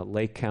 It's in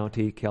Lake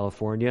County,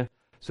 California.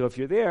 So if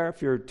you're there,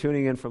 if you're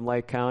tuning in from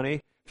Lake County,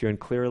 if you're in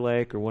Clear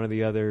Lake or one of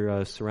the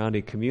other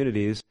surrounding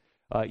communities,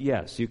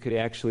 yes, you could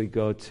actually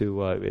go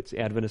to, it's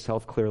Adventist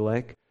Health Clear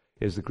Lake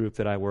is the group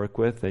that I work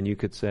with, and you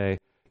could say,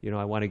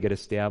 I want to get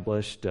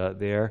established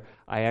there.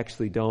 I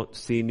actually don't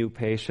see new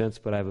patients,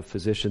 but I have a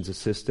physician's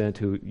assistant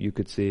who you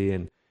could see,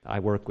 and I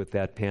work with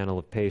that panel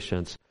of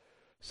patients.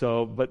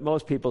 So, but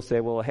most people say,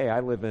 well, hey, I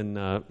live in,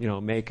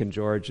 Macon,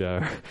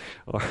 Georgia,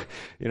 or,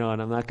 and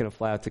I'm not going to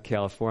fly out to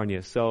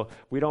California. So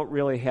we don't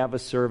really have a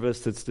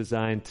service that's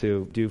designed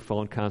to do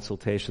phone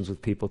consultations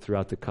with people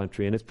throughout the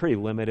country, and it's pretty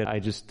limited. I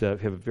just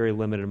have a very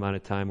limited amount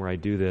of time where I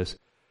do this.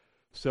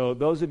 So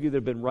those of you that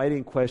have been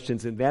writing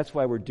questions, and that's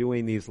why we're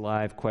doing these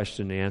live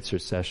question and answer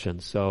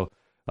sessions. So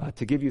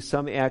to give you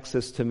some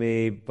access to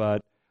me,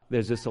 but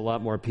there's just a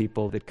lot more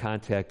people that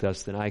contact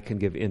us than I can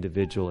give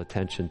individual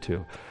attention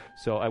to.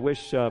 So I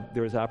wish there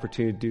was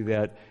opportunity to do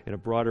that in a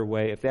broader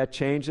way. If that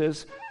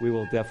changes, we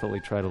will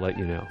definitely try to let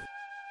you know.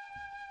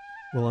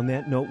 Well, on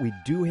that note, we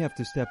do have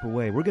to step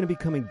away. We're going to be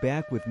coming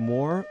back with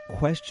more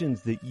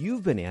questions that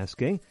you've been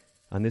asking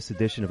on this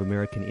edition of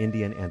American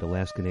Indian and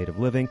Alaska Native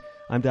Living.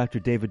 I'm Dr.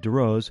 David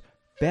DeRose.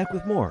 Back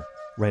with more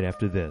right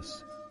after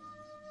this.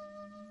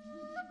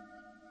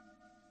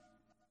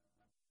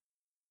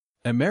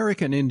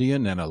 American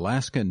Indian and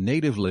Alaska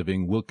Native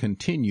Living will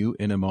continue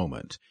in a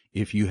moment.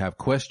 If you have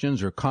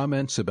questions or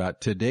comments about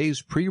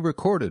today's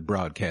pre-recorded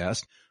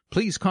broadcast,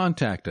 please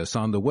contact us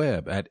on the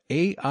web at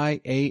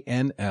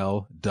aianl.org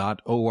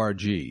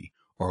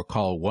or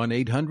call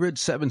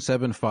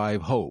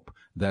 1-800-775-HOPE.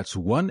 That's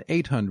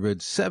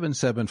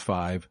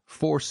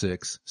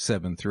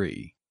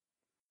 1-800-775-4673.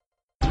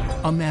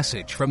 A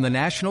message from the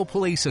National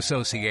Police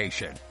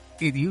Association.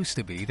 It used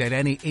to be that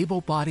any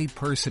able-bodied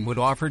person would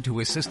offer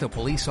to assist a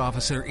police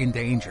officer in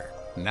danger.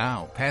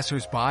 Now,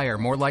 passers-by are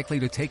more likely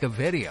to take a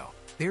video.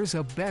 There's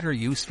a better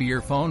use for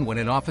your phone when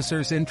an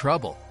officer's in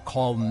trouble.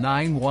 Call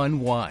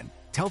 911.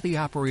 Tell the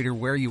operator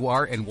where you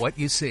are and what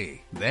you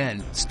see.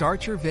 Then,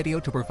 start your video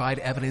to provide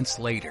evidence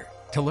later.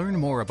 To learn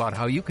more about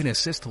how you can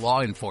assist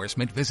law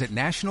enforcement, visit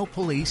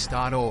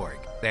nationalpolice.org.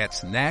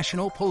 That's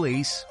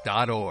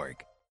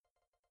nationalpolice.org.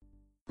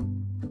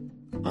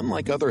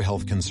 Unlike other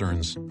health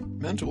concerns,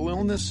 mental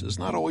illness is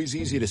not always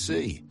easy to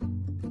see.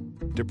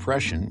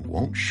 Depression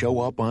won't show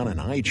up on an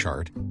eye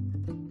chart,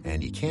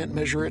 and you can't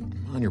measure it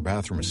on your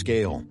bathroom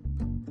scale.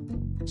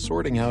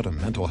 Sorting out a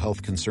mental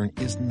health concern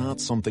is not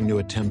something to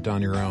attempt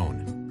on your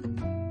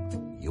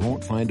own. You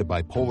won't find a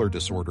bipolar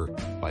disorder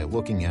by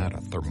looking at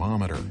a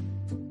thermometer.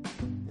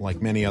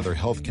 Like many other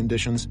health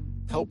conditions,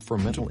 help for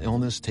mental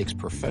illness takes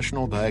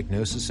professional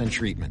diagnosis and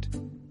treatment.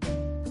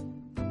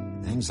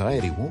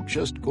 Anxiety won't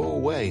just go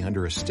away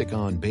under a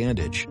stick-on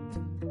bandage.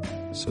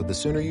 So the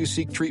sooner you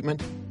seek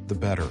treatment, the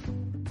better.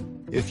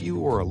 If you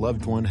or a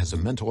loved one has a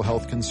mental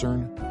health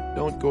concern,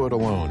 don't go it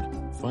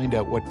alone. Find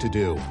out what to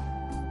do.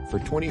 For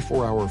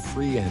 24-hour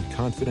free and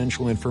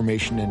confidential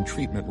information and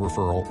treatment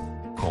referral,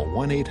 call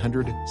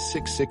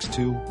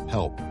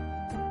 1-800-662-HELP.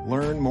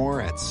 Learn more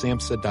at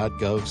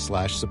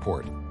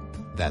samhsa.gov/support.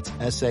 That's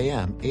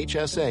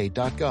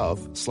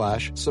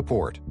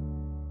samhsa.gov/support.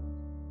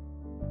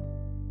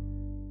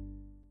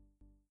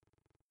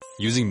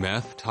 Using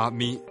meth taught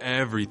me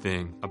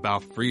everything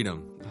about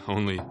freedom,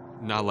 only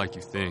not like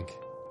you think.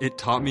 It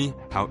taught me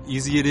how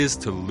easy it is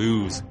to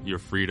lose your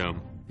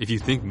freedom. If you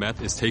think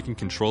meth is taking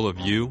control of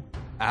you,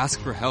 ask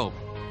for help.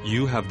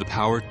 You have the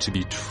power to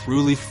be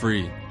truly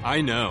free. I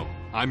know.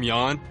 I'm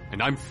Jan,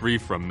 and I'm free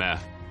from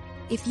meth.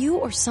 If you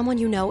or someone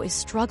you know is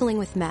struggling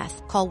with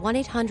meth, call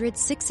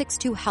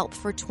 1-800-662-HELP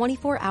for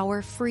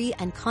 24-hour free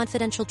and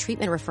confidential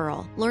treatment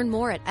referral. Learn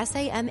more at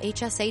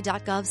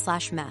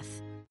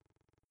samhsa.gov/meth.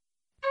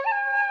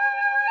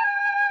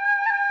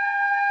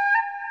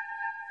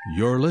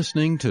 You're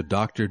listening to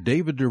Dr.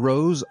 David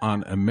DeRose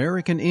on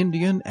American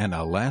Indian and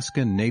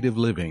Alaska Native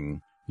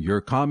Living.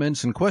 Your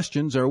comments and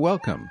questions are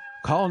welcome.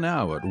 Call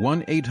now at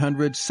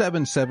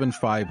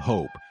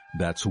 1-800-775-HOPE.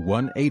 That's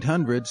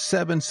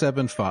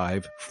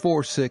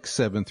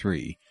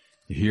 1-800-775-4673.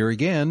 Here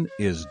again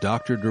is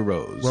Dr.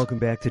 DeRose. Welcome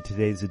back to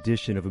today's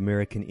edition of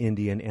American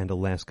Indian and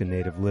Alaska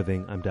Native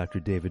Living. I'm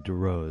Dr. David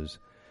DeRose.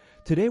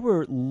 Today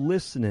we're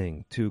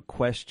listening to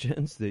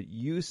questions that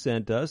you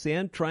sent us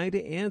and trying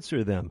to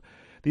answer them.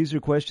 These are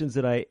questions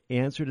that I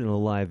answered in a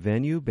live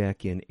venue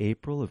back in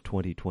April of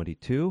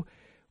 2022.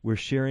 We're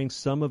sharing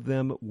some of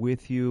them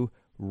with you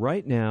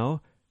right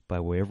now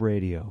by way of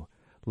radio.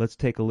 Let's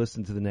take a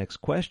listen to the next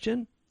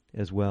question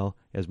as well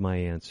as my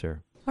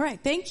answer. All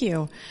right, thank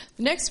you.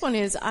 The next one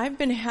is, I've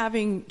been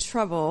having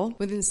trouble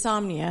with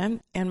insomnia,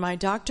 and my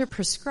doctor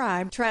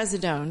prescribed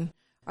trazodone.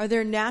 Are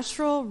there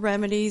natural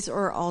remedies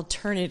or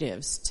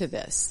alternatives to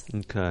this?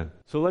 Okay.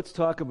 So let's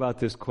talk about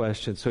this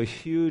question. So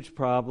huge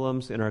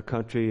problems in our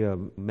country,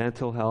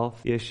 mental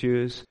health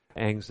issues,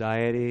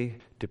 anxiety,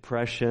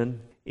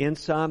 depression,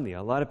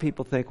 insomnia. A lot of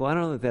people think, well, I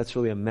don't know if that's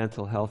really a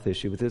mental health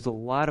issue, but there's a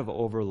lot of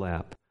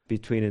overlap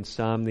between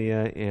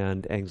insomnia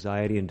and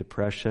anxiety and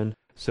depression.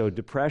 So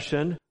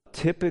depression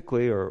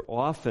typically or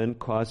often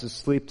causes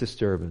sleep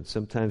disturbance.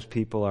 Sometimes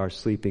people are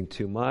sleeping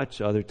too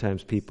much. Other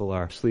times people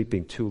are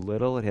sleeping too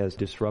little. It has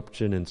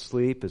disruption in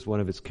sleep as one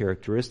of its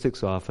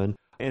characteristics often.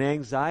 And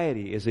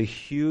anxiety is a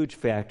huge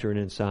factor in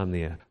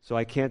insomnia. So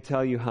I can't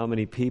tell you how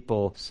many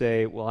people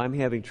say, well, I'm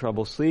having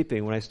trouble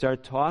sleeping. When I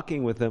start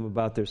talking with them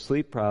about their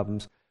sleep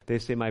problems, they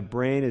say, my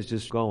brain is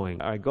just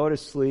going. I go to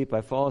sleep,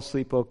 I fall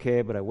asleep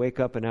okay, but I wake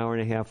up an hour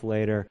and a half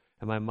later,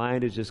 and my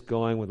mind is just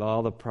going with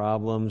all the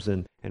problems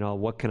and all,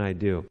 what can I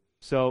do?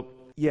 So,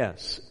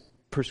 yes,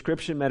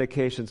 prescription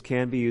medications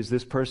can be used.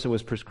 This person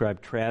was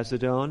prescribed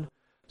trazodone.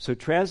 So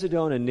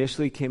trazodone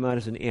initially came out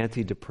as an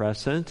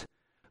antidepressant.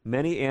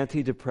 Many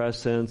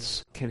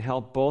antidepressants can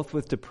help both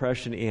with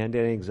depression and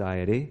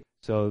anxiety.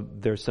 So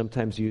they're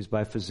sometimes used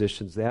by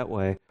physicians that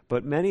way.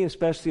 But many,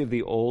 especially of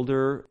the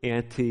older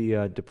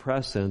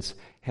antidepressants,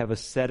 have a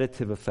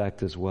sedative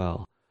effect as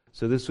well.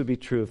 So this would be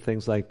true of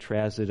things like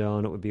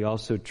trazodone. It would be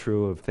also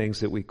true of things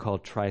that we call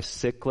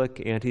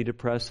tricyclic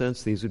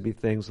antidepressants. These would be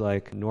things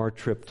like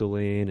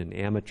nortriptyline and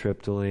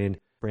amitriptyline,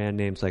 brand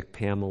names like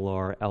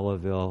Pamelor,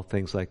 Elavil,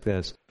 things like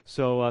this.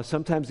 So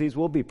sometimes these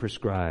will be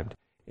prescribed,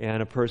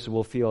 and a person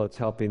will feel it's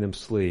helping them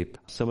sleep.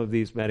 Some of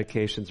these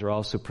medications are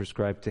also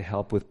prescribed to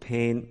help with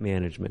pain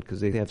management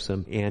because they have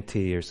some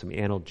anti or some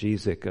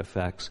analgesic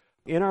effects.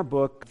 In our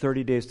book,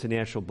 30 Days to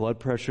Natural Blood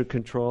Pressure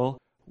Control,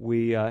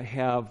 we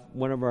have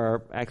one of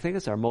our, I think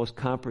it's our most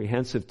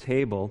comprehensive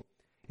table.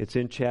 It's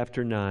in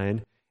Chapter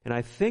 9, and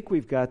I think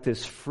we've got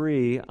this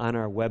free on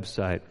our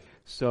website.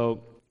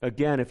 So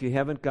again, if you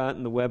haven't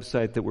gotten the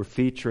website that we're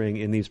featuring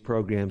in these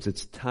programs,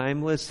 it's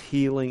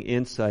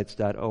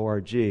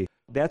timelesshealinginsights.org.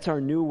 That's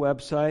our new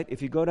website.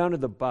 If you go down to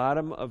the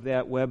bottom of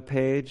that web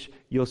page,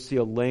 you'll see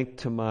a link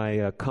to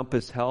my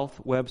Compass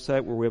Health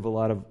website where we have a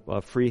lot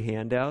of free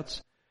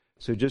handouts.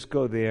 So just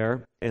go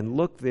there and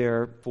look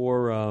there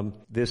for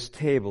this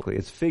table.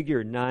 It's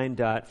figure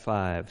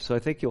 9.5. So I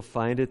think you'll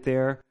find it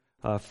there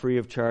free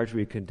of charge where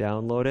you can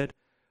download it.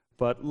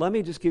 But let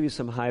me just give you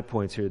some high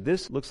points here.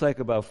 This looks like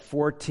about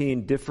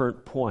 14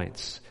 different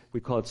points. We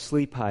call it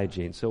sleep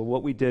hygiene. So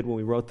what we did when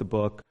we wrote the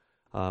book,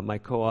 my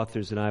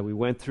co-authors and I, we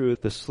went through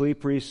the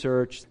sleep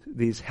research,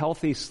 these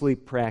healthy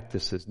sleep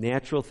practices,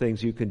 natural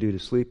things you can do to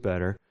sleep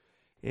better.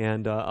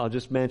 And I'll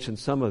just mention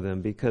some of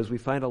them because we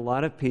find a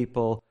lot of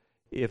people,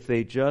 if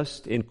they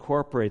just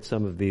incorporate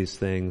some of these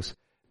things,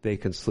 they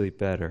can sleep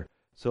better.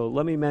 So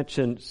let me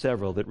mention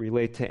several that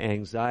relate to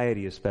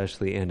anxiety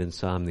especially and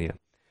insomnia.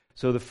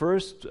 So the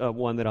first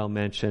one that I'll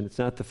mention, it's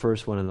not the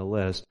first one on the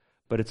list,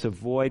 but it's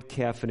avoid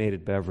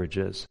caffeinated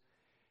beverages.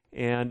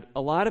 And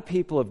a lot of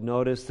people have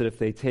noticed that if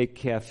they take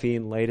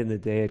caffeine late in the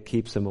day, it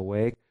keeps them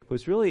awake.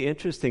 What's really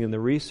interesting in the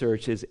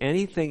research is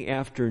anything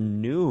after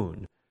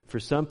noon, for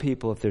some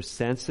people, if they're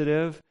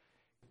sensitive,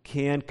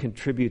 can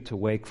contribute to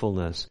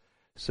wakefulness.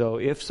 So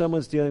if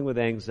someone's dealing with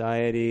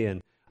anxiety, and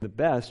the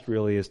best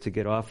really is to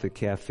get off the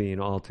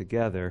caffeine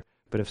altogether,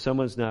 but if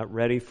someone's not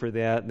ready for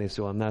that and they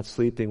say, well, I'm not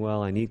sleeping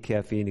well, I need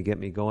caffeine to get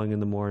me going in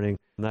the morning,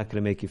 I'm not going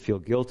to make you feel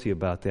guilty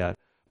about that.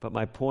 But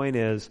my point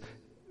is,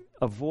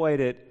 avoid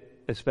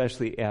it,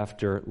 especially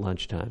after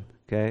lunchtime,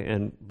 okay?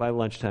 And by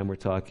lunchtime, we're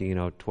talking,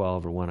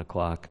 12 or 1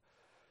 o'clock.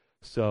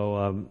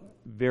 So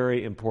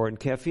very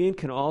important. Caffeine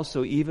can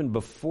also, even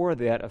before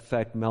that,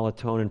 affect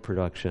melatonin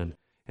production,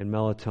 and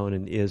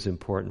melatonin is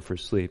important for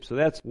sleep. So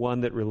that's one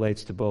that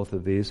relates to both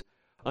of these.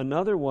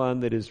 Another one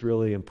that is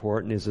really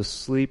important is a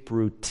sleep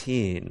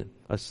routine,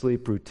 And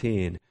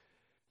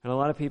a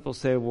lot of people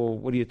say, well,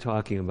 what are you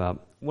talking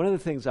about? One of the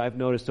things I've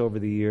noticed over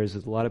the years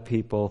is a lot of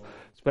people,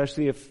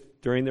 especially if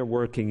during their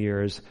working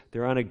years,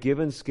 they're on a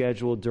given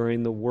schedule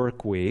during the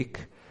work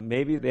week.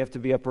 Maybe they have to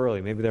be up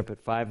early. Maybe they're up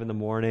at 5 in the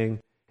morning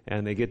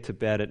and they get to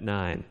bed at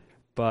 9.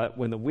 But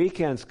when the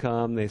weekends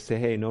come, they say,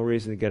 hey, no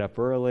reason to get up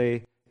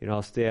early.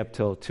 I'll stay up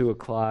till 2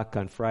 o'clock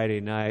on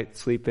Friday night,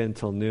 sleep in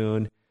till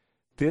noon.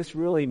 This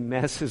really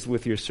messes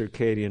with your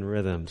circadian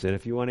rhythms. And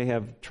if you want to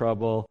have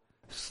trouble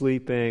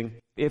sleeping,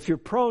 if you're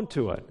prone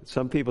to it,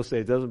 some people say,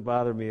 it doesn't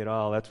bother me at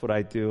all. That's what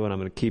I do, and I'm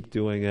going to keep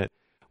doing it.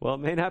 Well, it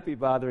may not be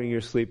bothering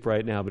your sleep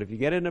right now, but if you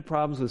get into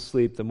problems with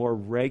sleep, the more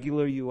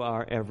regular you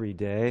are every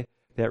day,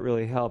 that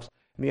really helps.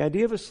 And the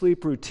idea of a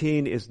sleep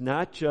routine is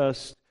not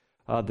just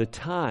the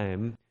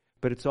time,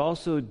 but it's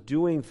also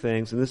doing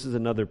things, and this is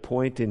another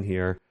point in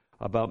here,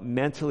 about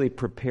mentally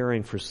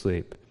preparing for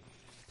sleep.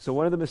 So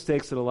one of the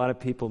mistakes that a lot of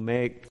people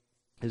make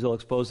is they'll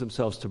expose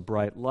themselves to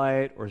bright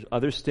light or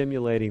other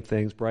stimulating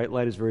things. Bright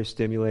light is very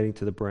stimulating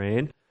to the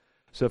brain.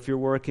 So if you're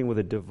working with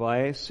a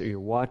device or you're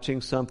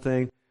watching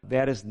something,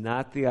 that is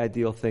not the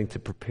ideal thing to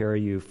prepare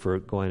you for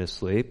going to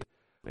sleep.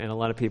 And a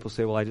lot of people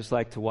say, well, I just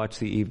like to watch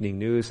the evening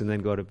news and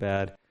then go to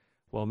bed.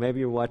 Well, maybe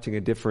you're watching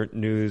a different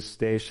news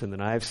station than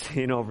I've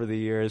seen over the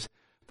years,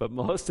 but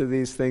most of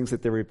these things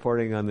that they're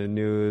reporting on the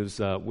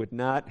news would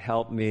not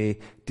help me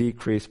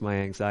decrease my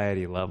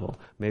anxiety level.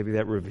 Maybe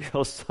that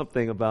reveals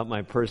something about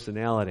my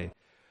personality.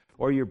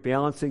 Or you're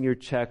balancing your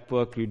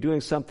checkbook, you're doing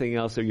something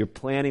else, or you're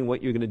planning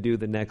what you're going to do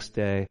the next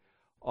day.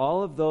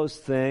 All of those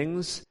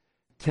things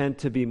tend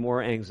to be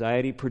more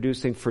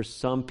anxiety-producing for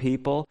some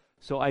people.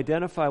 So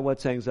identify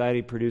what's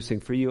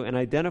anxiety-producing for you and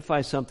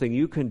identify something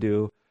you can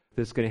do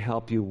that's going to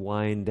help you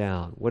wind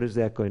down. What is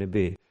that going to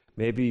be?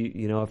 Maybe,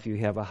 if you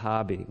have a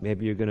hobby,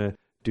 maybe you're going to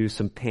do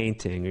some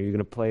painting, or you're going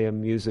to play a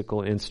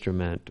musical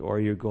instrument, or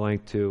you're going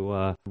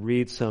to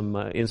read some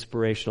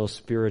inspirational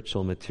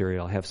spiritual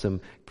material, have some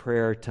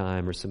prayer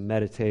time or some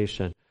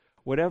meditation.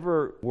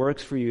 Whatever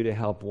works for you to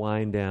help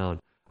wind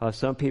down.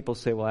 Some people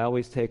say, well, I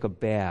always take a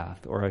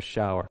bath or a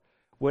shower.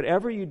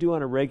 Whatever you do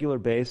on a regular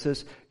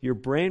basis, your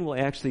brain will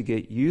actually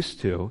get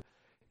used to.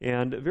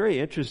 And very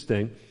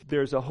interesting,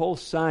 there's a whole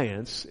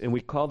science, and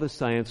we call this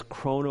science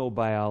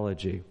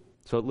chronobiology.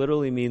 So it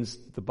literally means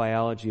the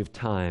biology of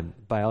time,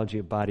 biology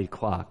of body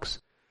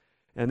clocks.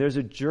 And there's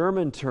a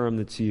German term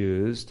that's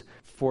used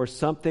for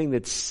something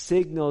that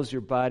signals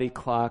your body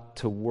clock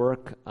to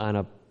work on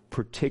a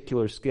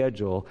particular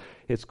schedule.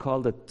 It's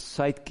called a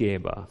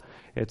Zeitgeber.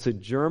 It's a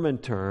German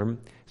term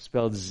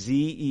spelled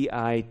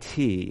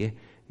Zeitgeber.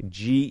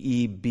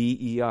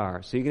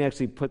 So you can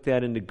actually put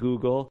that into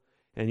Google,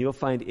 and you'll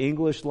find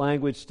English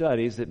language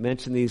studies that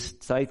mention these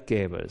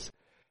Zeitgebers.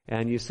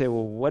 And you say,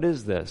 well, what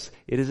is this?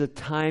 It is a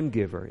time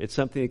giver. It's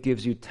something that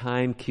gives you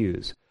time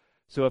cues.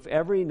 So if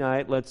every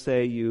night, let's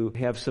say you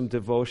have some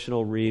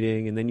devotional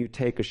reading and then you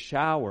take a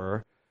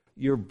shower,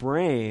 your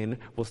brain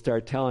will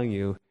start telling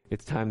you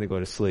it's time to go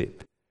to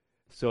sleep.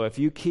 So if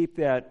you keep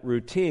that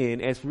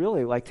routine, it's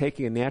really like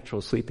taking a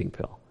natural sleeping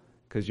pill,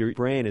 because your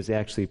brain is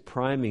actually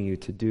priming you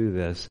to do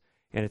this,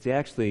 and it's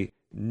actually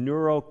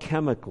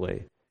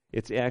neurochemically,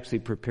 it's actually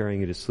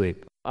preparing you to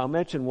sleep. I'll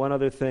mention one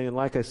other thing, and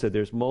like I said,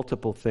 there's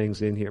multiple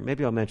things in here.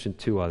 Maybe I'll mention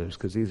two others,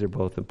 because these are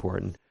both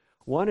important.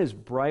 One is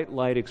bright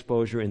light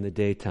exposure in the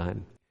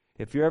daytime.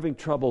 If you're having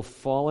trouble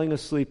falling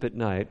asleep at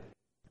night,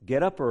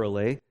 get up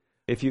early,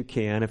 if you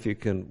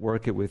can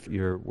work it with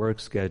your work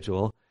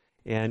schedule,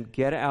 and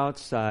get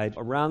outside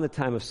around the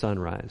time of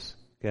sunrise,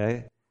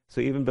 okay?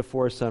 So even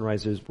before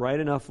sunrise, there's bright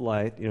enough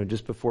light,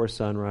 just before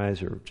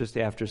sunrise or just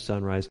after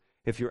sunrise,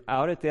 If you're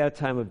out at that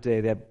time of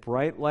day, that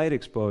bright light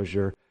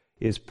exposure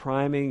is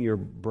priming your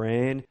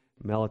brain,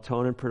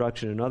 melatonin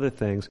production, and other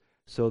things,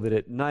 so that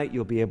at night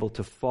you'll be able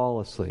to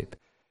fall asleep.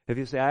 If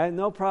you say, I have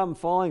no problem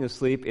falling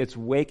asleep, it's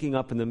waking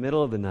up in the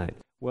middle of the night.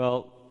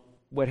 Well,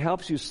 what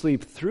helps you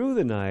sleep through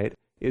the night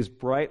is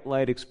bright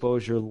light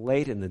exposure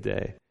late in the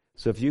day.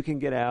 So if you can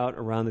get out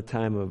around the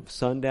time of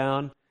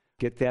sundown,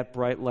 get that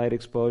bright light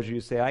exposure, you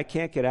say, I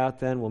can't get out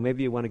then, well,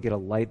 maybe you want to get a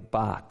light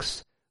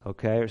box,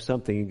 okay, or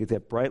something. You get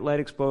that bright light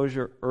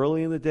exposure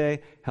early in the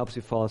day, helps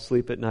you fall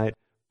asleep at night.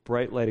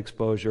 Bright light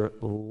exposure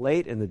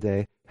late in the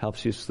day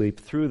helps you sleep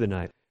through the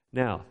night.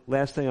 Now,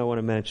 last thing I want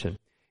to mention,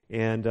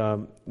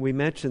 and we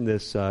mentioned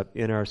this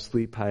in our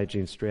sleep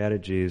hygiene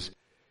strategies,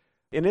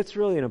 and it's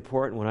really an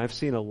important one. I've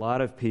seen a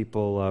lot of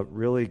people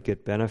really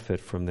get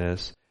benefit from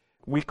this.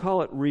 We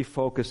call it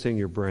refocusing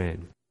your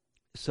brain.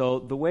 So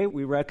the way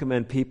we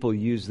recommend people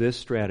use this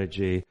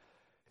strategy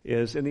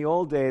is, in the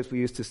old days, we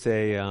used to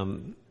say,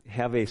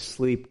 have a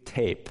sleep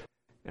tape.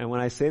 And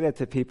when I say that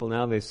to people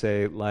now, they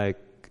say, like,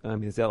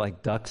 is that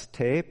like duct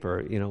tape?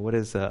 Or, what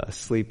is a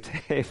sleep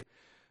tape?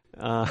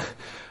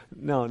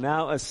 No,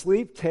 now a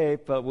sleep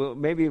tape,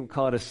 maybe we'll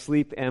call it a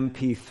sleep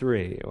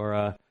MP3 or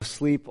a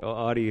sleep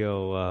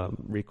audio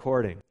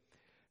recording.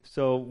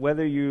 So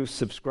whether you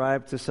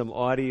subscribe to some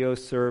audio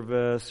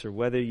service or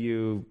whether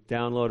you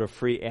download a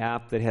free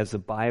app that has a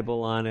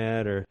Bible on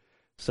it or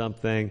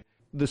something,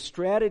 the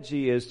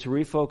strategy is to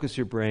refocus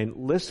your brain.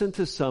 Listen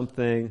to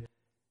something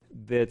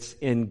that's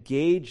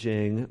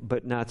engaging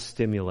but not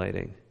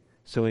stimulating.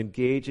 So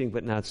engaging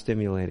but not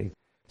stimulating.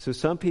 So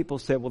some people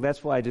say, well,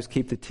 that's why I just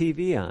keep the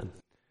TV on.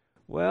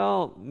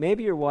 Well,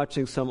 maybe you're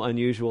watching some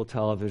unusual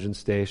television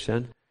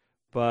station,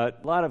 but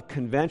a lot of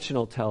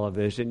conventional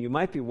television, you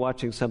might be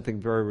watching something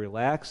very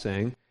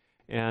relaxing,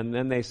 and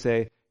then they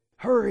say,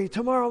 hurry,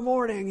 tomorrow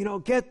morning,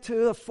 get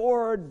to the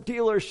Ford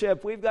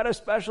dealership. We've got a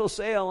special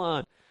sale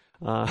on.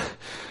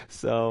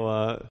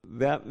 So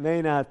that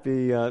may not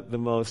be the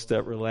most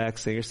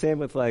relaxing. Or same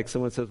with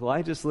someone says, well,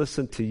 I just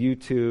listen to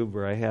YouTube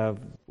or I have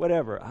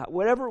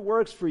whatever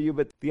works for you,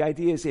 but the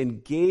idea is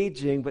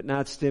engaging but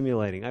not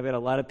stimulating. I've had a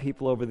lot of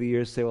people over the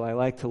years say, well, I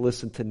like to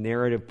listen to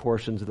narrative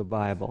portions of the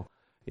Bible.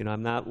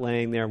 I'm not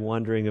laying there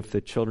wondering if the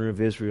children of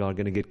Israel are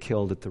going to get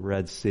killed at the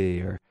Red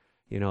Sea or,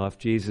 if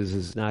Jesus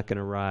is not going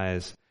to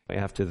rise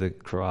after the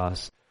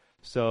cross.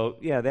 So,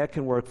 yeah, that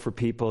can work for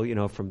people,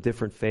 from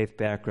different faith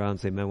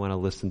backgrounds. They may want to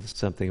listen to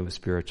something of a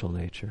spiritual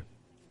nature.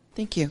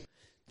 Thank you.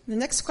 The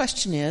next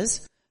question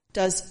is,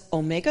 does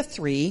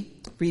omega-3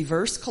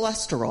 reverse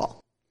cholesterol?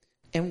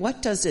 And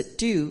what does it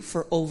do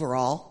for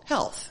overall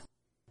health?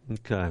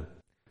 Okay.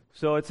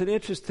 So it's an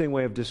interesting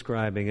way of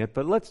describing it,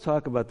 but let's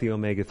talk about the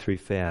omega-3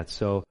 fats.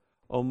 So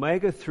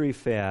omega-3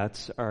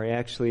 fats are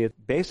actually,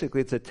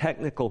 it's a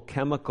technical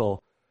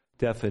chemical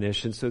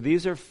definition. So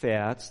these are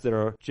fats that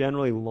are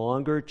generally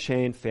longer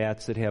chain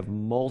fats that have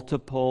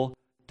multiple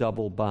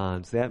double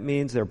bonds. That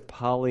means they're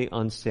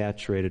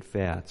polyunsaturated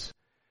fats.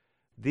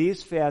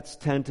 These fats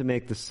tend to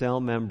make the cell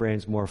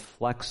membranes more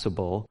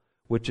flexible,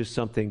 which is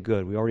something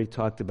good. We already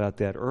talked about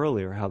that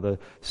earlier, how the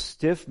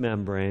stiff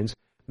membranes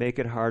make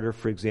it harder,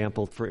 for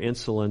example, for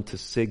insulin to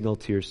signal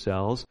to your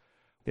cells.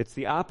 It's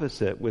the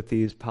opposite with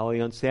these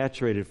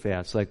polyunsaturated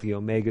fats, like the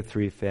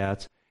omega-3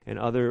 fats and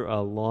other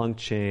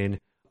long-chain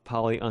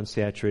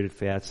polyunsaturated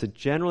fats that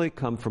generally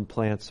come from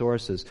plant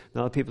sources.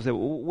 Now, people say,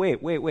 well,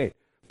 wait.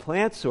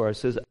 Plant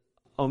sources,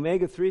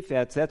 omega-3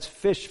 fats, that's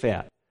fish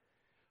fat.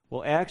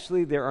 Well,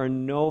 actually, there are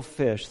no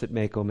fish that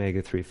make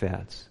omega-3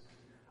 fats.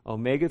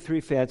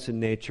 Omega-3 fats in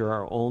nature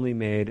are only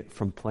made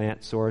from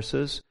plant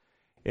sources.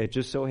 It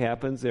just so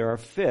happens there are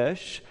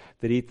fish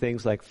that eat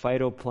things like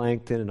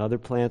phytoplankton and other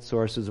plant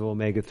sources of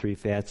omega-3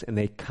 fats, and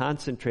they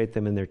concentrate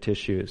them in their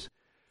tissues.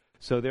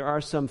 So there are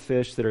some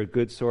fish that are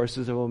good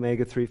sources of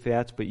omega-3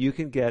 fats, but you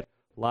can get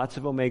lots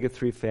of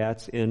omega-3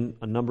 fats in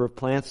a number of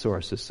plant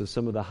sources. So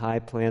some of the high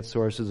plant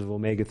sources of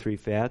omega-3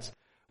 fats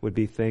would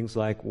be things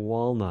like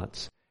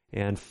walnuts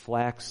and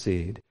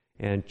flaxseed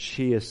and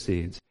chia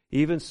seeds.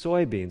 Even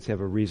soybeans have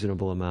a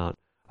reasonable amount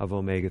of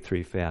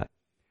omega-3 fat.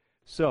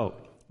 So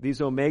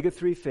these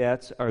omega-3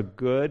 fats are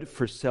good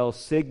for cell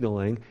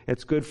signaling.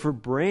 It's good for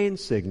brain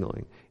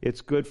signaling.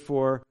 It's good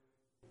for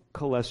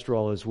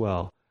cholesterol as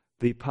well.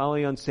 The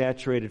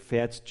polyunsaturated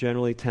fats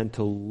generally tend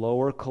to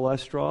lower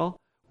cholesterol,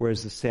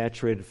 whereas the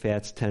saturated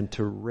fats tend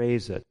to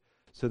raise it.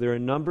 So there are a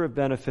number of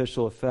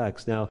beneficial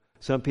effects. Now,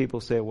 some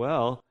people say,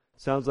 well,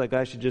 sounds like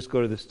I should just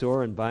go to the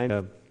store and buy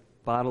a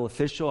bottle of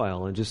fish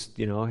oil and just,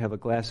 have a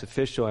glass of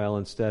fish oil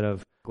instead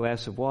of a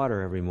glass of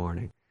water every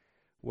morning.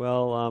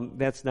 Well,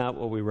 that's not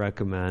what we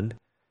recommend.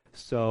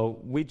 So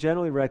we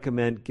generally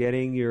recommend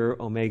getting your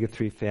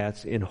omega-3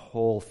 fats in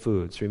whole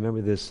foods.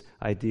 Remember this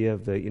idea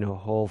of the,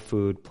 whole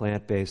food,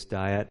 plant-based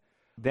diet.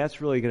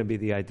 That's really going to be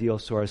the ideal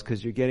source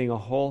because you're getting a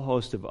whole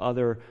host of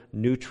other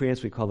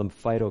nutrients. We call them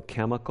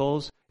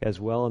phytochemicals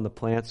as well in the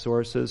plant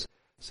sources.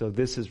 So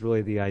this is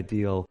really the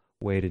ideal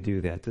way to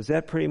do that. Does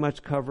that pretty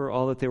much cover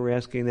all that they were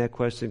asking in that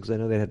question? Because I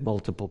know they had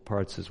multiple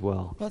parts as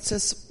well. Well, it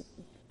says,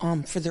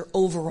 for their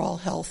overall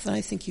health. And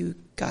I think you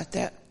got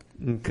that.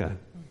 Okay.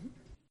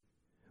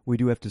 We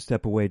do have to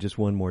step away just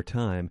one more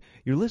time.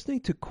 You're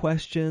listening to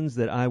questions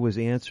that I was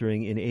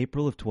answering in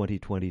April of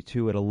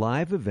 2022 at a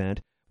live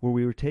event where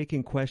we were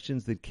taking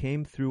questions that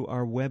came through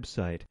our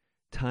website,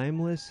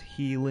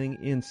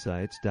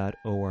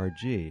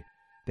 timelesshealinginsights.org.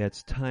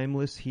 That's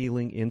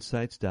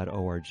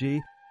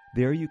timelesshealinginsights.org.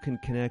 There you can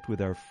connect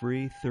with our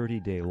free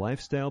 30-day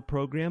lifestyle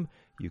program.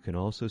 You can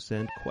also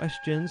send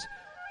questions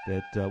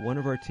that one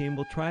of our team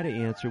will try to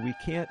answer. We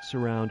can't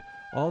surround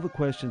all the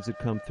questions that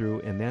come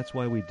through, and that's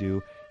why we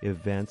do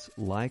events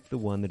like the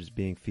one that is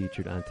being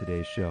featured on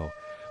today's show.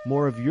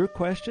 More of your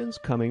questions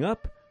coming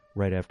up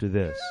right after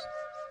this.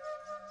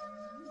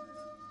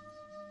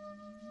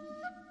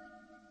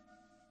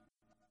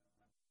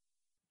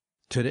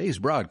 Today's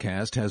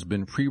broadcast has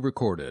been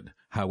pre-recorded.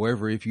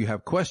 However, if you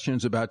have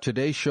questions about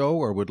today's show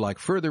or would like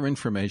further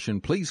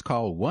information, please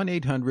call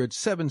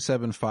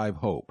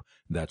 1-800-775-HOPE.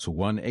 That's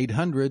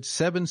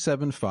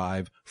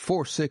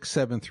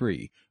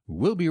 1-800-775-4673.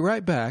 We'll be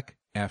right back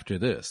after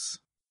this.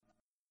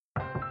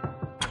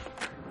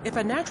 If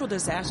a natural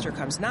disaster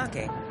comes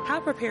knocking,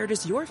 how prepared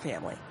is your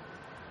family?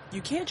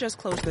 You can't just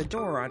close the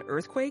door on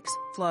earthquakes,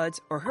 floods,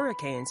 or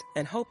hurricanes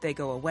and hope they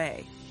go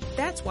away.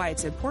 That's why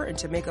it's important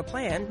to make a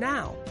plan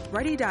now.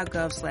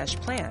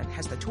 Ready.gov/plan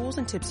has the tools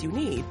and tips you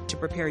need to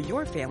prepare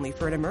your family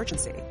for an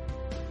emergency.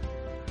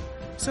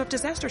 So if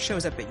disaster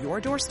shows up at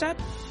your doorstep,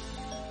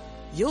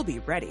 you'll be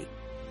ready.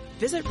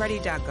 Visit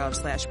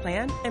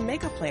ready.gov/plan and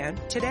make a plan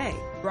today.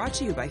 Brought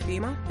to you by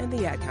FEMA and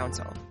the Ad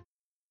Council.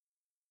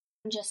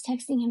 I'm just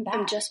texting him back.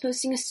 I'm just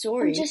posting a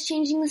story. I'm just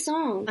changing the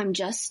song.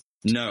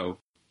 No.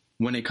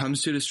 When it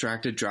comes to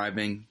distracted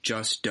driving,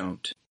 just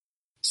don't.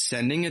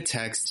 Sending a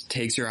text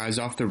takes your eyes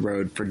off the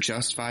road for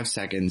just 5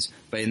 seconds,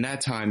 but in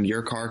that time,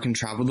 your car can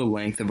travel the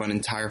length of an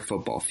entire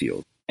football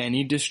field.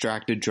 Any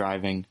distracted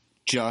driving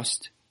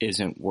just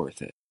isn't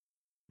worth it.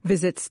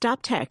 Visit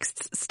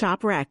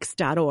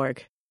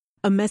StopTextsStopWrecks.org.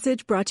 A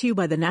message brought to you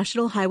by the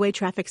National Highway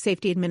Traffic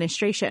Safety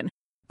Administration,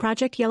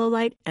 Project Yellow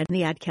Light, and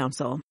the Ad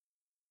Council.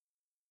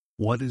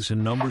 What is a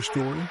number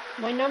story?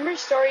 My number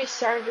story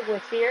started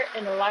with fear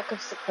and a lack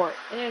of support,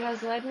 and it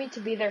has led me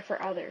to be there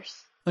for others.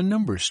 A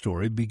number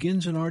story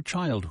begins in our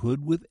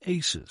childhood with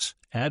ACEs,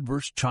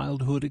 adverse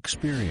childhood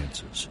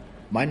experiences.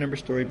 My number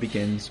story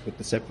begins with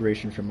the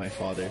separation from my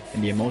father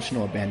and the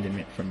emotional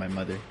abandonment from my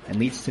mother, and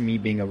leads to me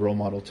being a role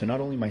model to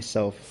not only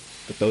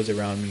myself, but those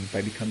around me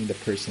by becoming the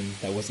person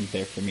that wasn't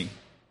there for me.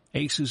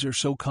 ACEs are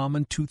so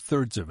common,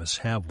 2/3 of us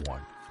have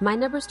one. My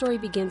number story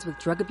begins with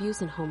drug abuse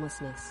and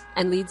homelessness,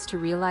 and leads to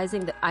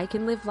realizing that I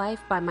can live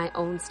life by my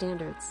own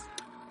standards.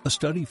 A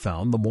study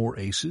found the more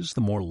ACEs, the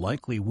more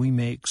likely we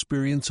may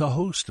experience a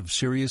host of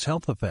serious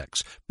health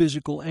effects,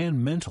 physical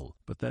and mental,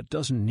 but that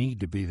doesn't need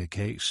to be the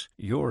case.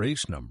 Your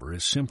ACE number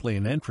is simply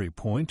an entry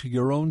point to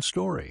your own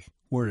story.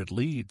 Where it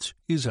leads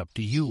is up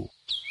to you.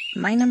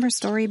 My number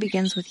story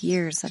begins with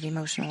years of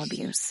emotional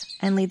abuse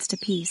and leads to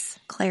peace,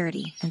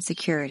 clarity, and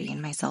security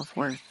in my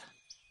self-worth.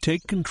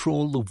 Take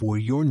control of where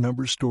your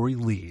number story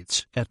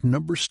leads at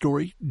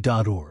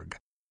numberstory.org.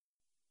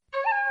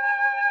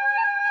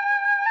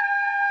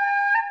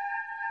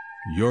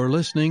 You're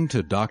listening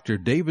to Dr.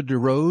 David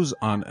DeRose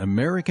on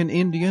American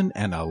Indian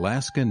and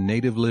Alaska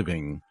Native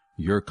Living.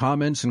 Your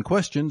comments and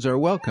questions are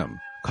welcome.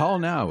 Call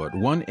now at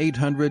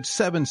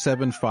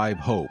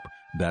 1-800-775-HOPE.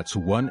 That's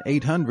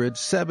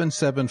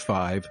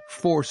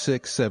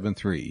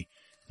 1-800-775-4673.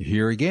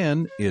 Here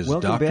again is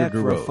Welcome Dr. back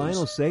DeRose. for our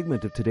final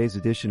segment of today's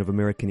edition of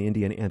American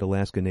Indian and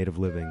Alaska Native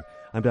Living.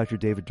 I'm Dr.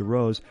 David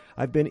DeRose.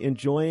 I've been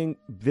enjoying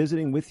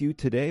visiting with you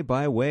today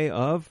by way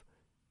of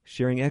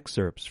sharing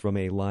excerpts from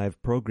a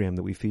live program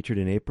that we featured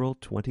in April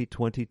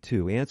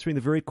 2022, answering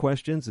the very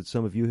questions that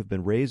some of you have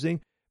been raising,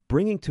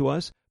 bringing to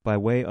us by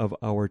way of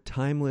our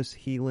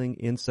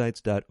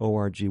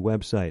timelesshealinginsights.org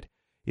website.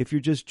 If you're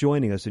just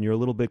joining us and you're a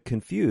little bit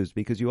confused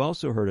because you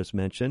also heard us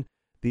mention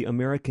the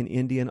American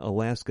Indian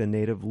Alaska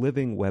Native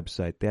Living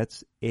website,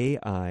 that's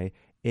AIANL.org.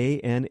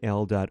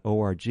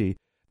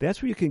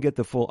 That's where you can get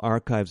the full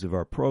archives of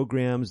our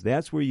programs.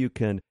 That's where you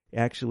can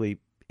actually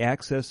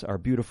access our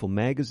beautiful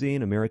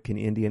magazine, American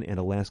Indian and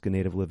Alaska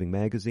Native Living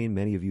magazine.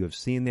 Many of you have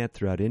seen that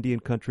throughout Indian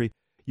country.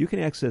 You can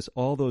access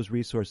all those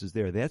resources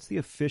there. That's the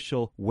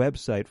official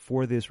website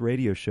for this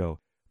radio show.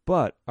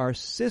 But our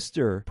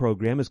sister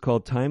program is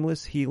called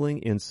Timeless Healing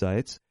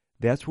Insights.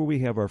 That's where we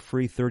have our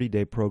free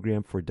 30-day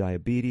program for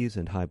diabetes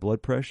and high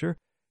blood pressure.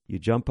 You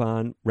jump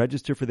on,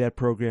 register for that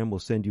program. We'll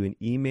send you an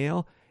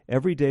email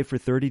every day for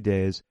 30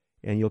 days,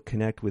 and you'll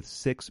connect with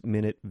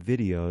 6-minute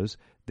videos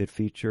that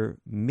feature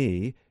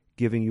me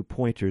giving you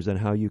pointers on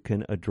how you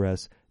can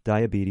address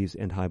diabetes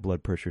and high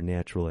blood pressure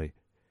naturally.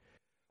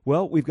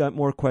 Well, we've got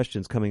more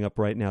questions coming up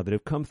right now that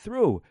have come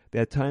through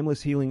that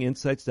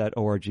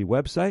timelesshealinginsights.org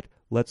website.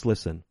 Let's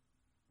listen.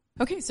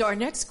 Okay, so our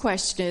next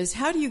question is,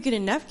 how do you get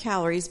enough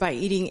calories by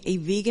eating a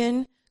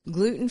vegan,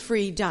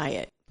 gluten-free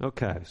diet?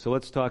 Okay, so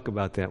let's talk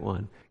about that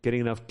one, getting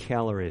enough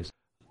calories.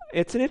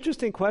 It's an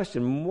interesting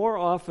question. More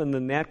often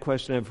than that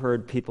question, I've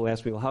heard people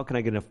ask me, well, how can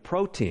I get enough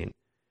protein?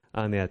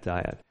 on that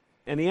diet?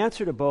 And the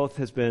answer to both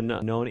has been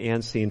known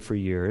and seen for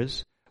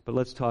years, but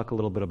let's talk a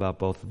little bit about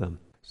both of them.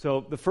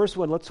 So the first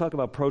one, let's talk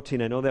about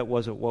protein. I know that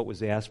wasn't what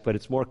was asked, but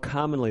it's more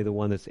commonly the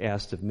one that's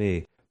asked of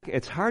me.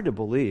 It's hard to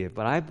believe,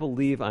 but I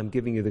believe I'm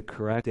giving you the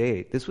correct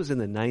date. This was in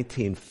the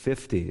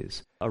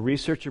 1950s. A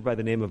researcher by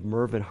the name of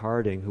Mervyn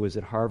Harding, who was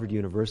at Harvard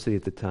University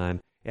at the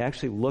time,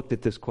 actually looked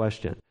at this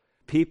question.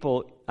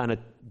 People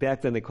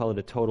back then they called it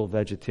a total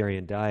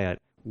vegetarian diet,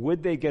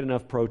 would they get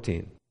enough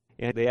protein?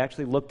 And they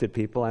actually looked at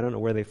people. I don't know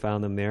where they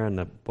found them there in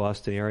the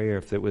Boston area,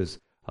 if it was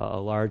a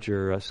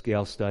larger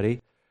scale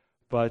study.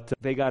 But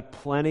they got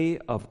plenty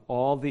of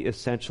all the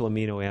essential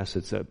amino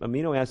acids.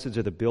 Amino acids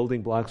are the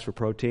building blocks for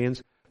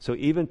proteins. So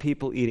even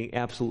people eating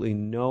absolutely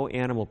no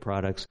animal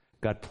products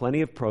got plenty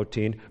of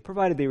protein,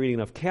 provided they were eating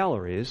enough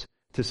calories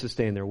to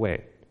sustain their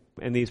weight.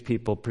 And these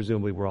people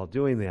presumably were all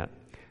doing that.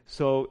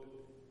 So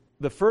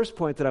the first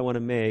point that I want to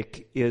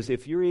make is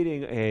if you're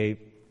eating a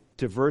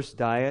diverse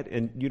diet,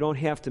 and you don't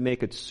have to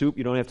make it soup,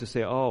 you don't have to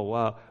say, oh,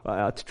 wow,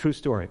 it's a true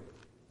story.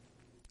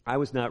 I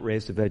was not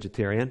raised a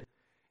vegetarian,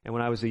 and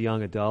when I was a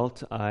young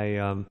adult,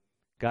 I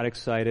got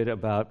excited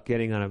about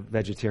getting on a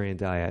vegetarian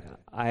diet.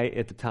 I,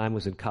 at the time,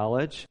 was in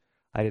college.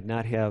 I did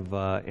not have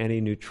any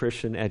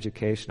nutrition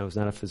education. I was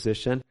not a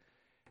physician.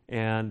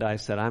 And I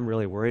said, I'm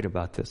really worried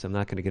about this. I'm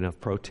not going to get enough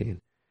protein.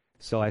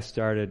 So I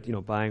started,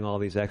 buying all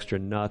these extra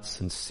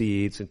nuts and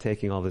seeds and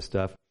taking all this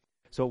stuff.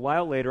 So a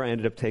while later, I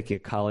ended up taking a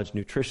college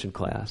nutrition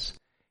class.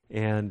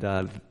 And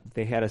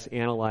they had us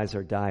analyze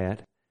our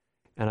diet.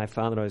 And I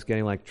found that I was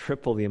getting like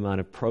triple the amount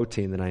of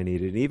protein that I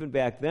needed. And even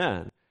back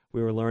then,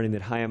 we were learning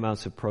that high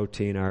amounts of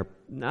protein are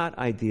not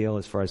ideal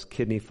as far as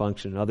kidney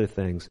function and other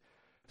things.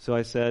 So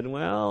I said,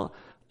 well,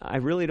 I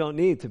really don't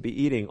need to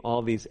be eating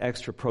all these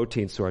extra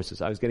protein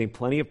sources. I was getting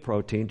plenty of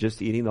protein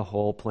just eating the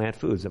whole plant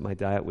foods that my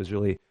diet was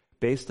really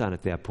based on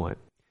at that point.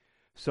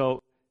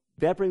 So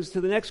that brings us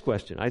to the next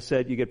question. I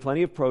said you get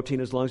plenty of protein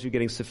as long as you're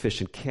getting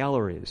sufficient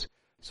calories.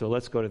 So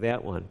let's go to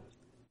that one.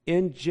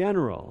 In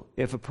general,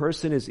 if a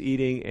person is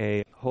eating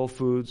a whole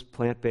foods,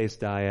 plant-based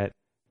diet,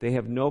 they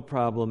have no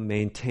problem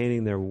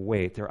maintaining their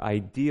weight, their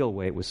ideal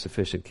weight with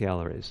sufficient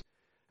calories.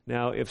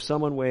 Now, if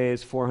someone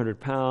weighs 400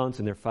 pounds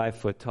and they're 5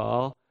 foot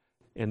tall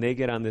and they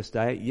get on this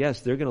diet,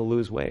 yes, they're going to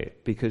lose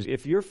weight. Because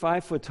if you're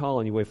 5 foot tall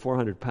and you weigh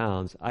 400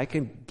 pounds, I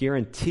can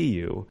guarantee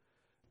you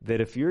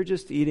that if you're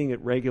just eating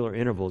at regular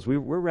intervals, we're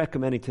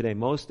recommending today,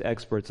 most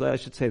experts, I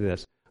should say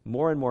this,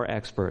 more and more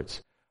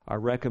experts are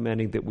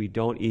recommending that we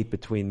don't eat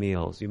between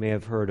meals. You may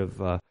have heard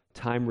of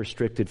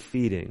time-restricted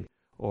feeding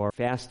or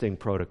fasting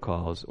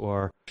protocols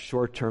or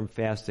short-term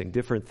fasting,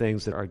 different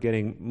things that are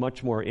getting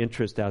much more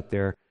interest out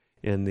there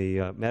in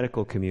the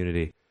medical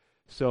community.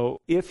 So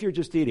if you're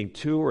just eating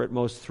 2 or at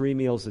most 3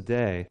 meals a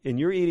day, and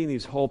you're eating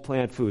these whole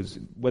plant foods,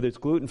 whether it's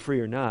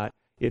gluten-free or not,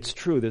 it's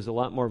true, there's a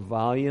lot more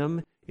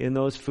volume in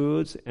those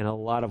foods and a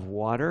lot of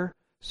water.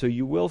 So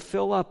you will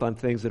fill up on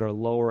things that are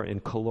lower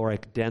in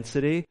caloric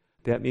density.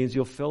 That means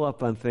you'll fill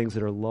up on things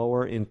that are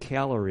lower in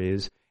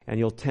calories, and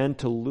you'll tend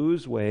to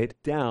lose weight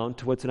down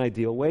to what's an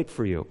ideal weight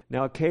for you.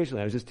 Now,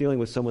 occasionally, I was just dealing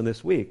with someone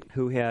this week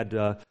who had,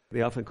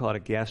 they often call it a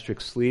gastric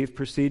sleeve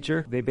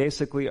procedure. They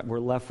basically were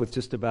left with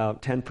just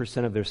about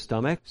 10% of their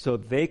stomach, so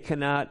they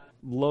cannot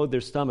load their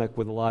stomach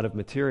with a lot of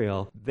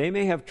material. They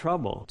may have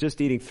trouble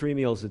just eating 3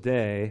 meals a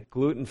day,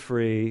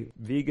 gluten-free,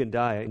 vegan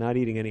diet, not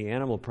eating any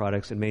animal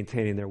products and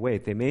maintaining their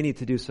weight. They may need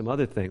to do some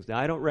other things. Now,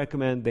 I don't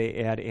recommend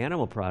they add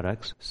animal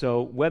products.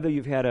 So whether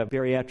you've had a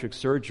bariatric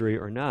surgery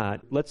or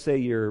not, let's say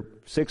you're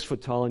 6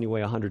 foot tall and you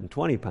weigh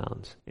 120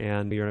 pounds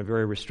and you're on a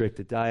very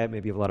restricted diet,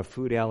 maybe you have a lot of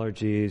food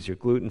allergies, you're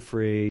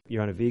gluten-free,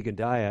 you're on a vegan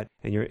diet,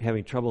 and you're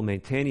having trouble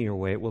maintaining your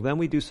weight, well, then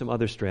we do some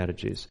other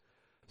strategies.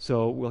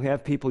 So we'll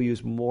have people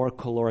use more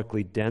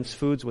calorically dense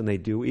foods when they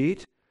do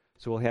eat.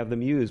 So we'll have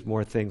them use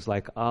more things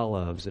like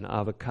olives and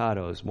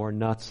avocados, more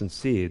nuts and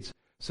seeds.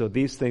 So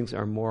these things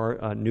are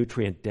more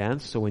nutrient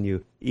dense. So when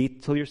you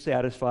eat till you're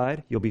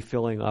satisfied, you'll be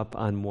filling up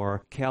on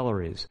more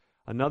calories.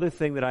 Another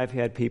thing that I've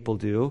had people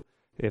do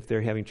if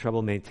they're having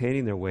trouble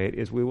maintaining their weight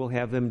is we will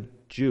have them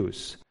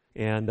juice.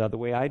 And the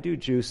way I do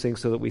juicing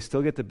so that we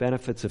still get the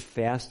benefits of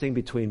fasting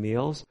between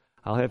meals,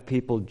 I'll have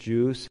people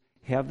juice.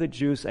 Have the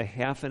juice a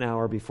half an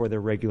hour before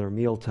their regular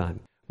meal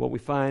time. What we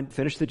find,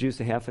 finish the juice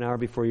a half an hour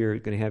before you're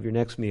going to have your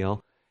next meal.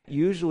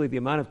 Usually the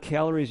amount of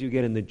calories you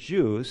get in the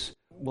juice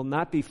will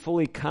not be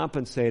fully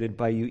compensated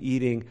by you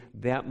eating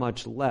that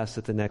much less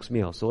at the next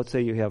meal. So let's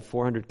say you have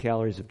 400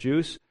 calories of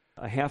juice.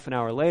 A half an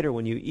hour later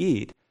when you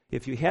eat,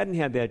 if you hadn't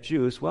had that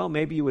juice, well,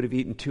 maybe you would have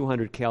eaten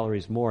 200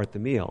 calories more at the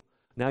meal.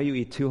 Now you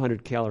eat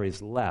 200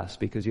 calories less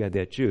because you had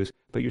that juice,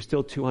 but you're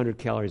still 200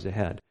 calories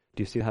ahead.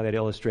 Do you see how that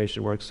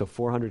illustration works? So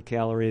 400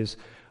 calories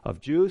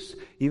of juice,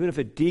 even if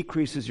it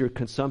decreases your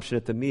consumption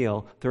at the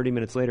meal 30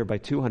 minutes later by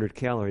 200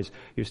 calories,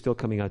 you're still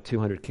coming out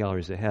 200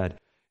 calories ahead.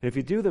 And if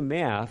you do the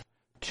math,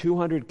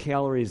 200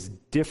 calories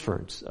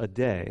difference a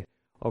day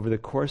over the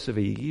course of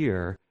a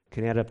year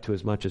can add up to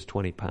as much as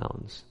 20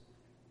 pounds.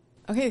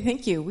 Okay,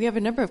 thank you. We have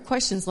a number of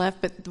questions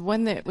left, but the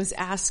one that was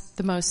asked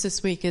the most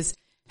this week is,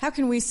 how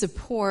can we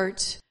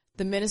support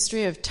the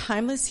Ministry of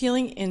Timeless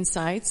Healing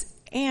Insights,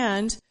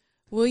 and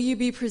will you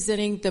be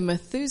presenting the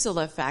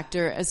Methuselah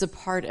Factor as a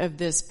part of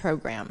this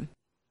program?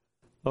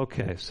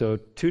 Okay, so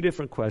two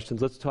different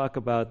questions. Let's talk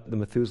about the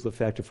Methuselah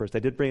Factor first. I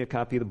did bring a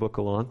copy of the book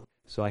along,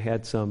 so I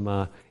had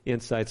some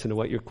insights into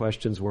what your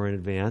questions were in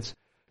advance.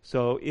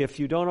 So if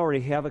you don't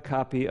already have a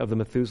copy of the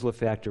Methuselah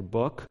Factor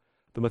book,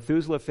 the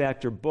Methuselah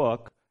Factor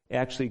book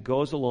actually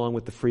goes along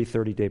with the free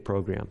 30-day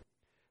program.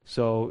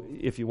 So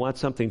if you want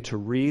something to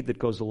read that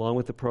goes along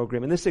with the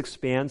program, and this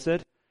expands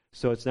it,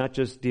 so it's not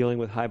just dealing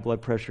with high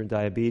blood pressure and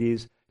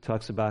diabetes. It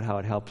talks about how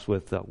it helps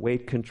with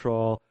weight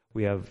control.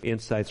 We have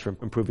insights from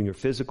improving your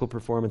physical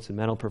performance and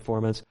mental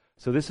performance.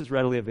 So this is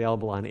readily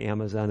available on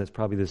Amazon. It's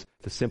probably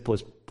the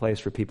simplest place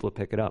for people to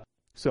pick it up.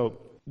 So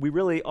we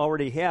really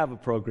already have a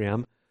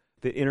program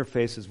that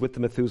interfaces with the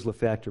Methuselah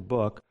Factor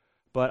book.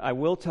 But I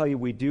will tell you,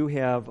 we do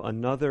have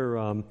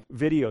another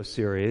video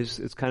series.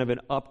 It's kind of an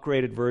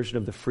upgraded version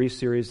of the free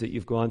series that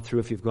you've gone through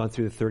if you've gone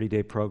through the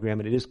 30-day program.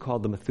 And it is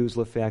called the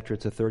Methuselah Factor.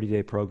 It's a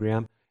 30-day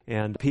program.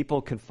 And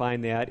people can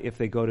find that if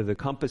they go to the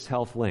Compass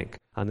Health link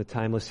on the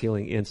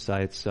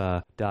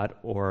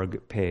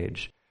timelesshealinginsights.org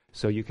page.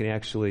 So you can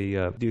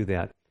actually do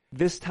that.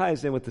 This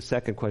ties in with the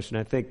second question.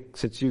 I think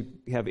since you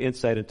have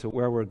insight into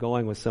where we're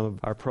going with some of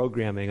our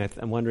programming,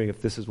 I'm wondering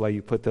if this is why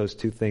you put those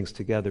two things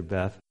together,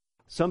 Beth.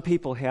 Some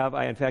people have.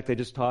 I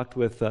just talked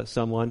with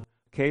someone.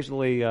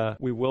 Occasionally,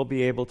 we will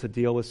be able to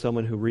deal with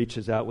someone who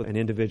reaches out with an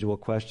individual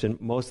question.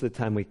 Most of the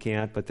time we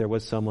can't, but there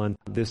was someone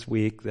this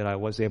week that I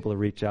was able to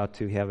reach out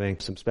to having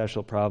some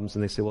special problems,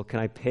 and they say, well, can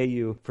I pay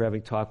you for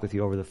having talked with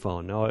you over the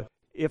phone? No,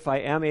 if I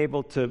am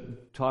able to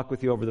talk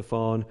with you over the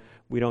phone,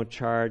 we don't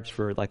charge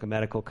for like a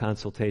medical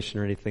consultation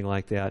or anything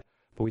like that.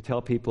 But we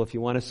tell people if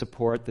you want to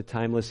support the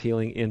Timeless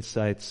Healing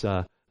Insights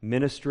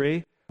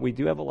ministry, we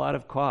do have a lot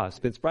of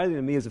costs. It's surprising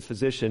to me as a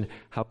physician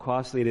how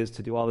costly it is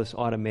to do all this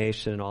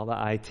automation and all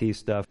the IT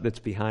stuff that's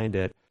behind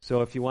it.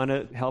 So if you want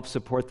to help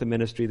support the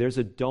ministry, there's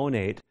a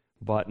donate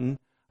button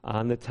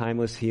on the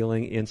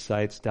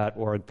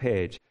timelesshealinginsights.org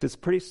page. It's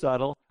pretty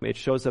subtle. It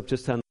shows up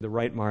just on the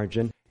right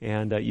margin,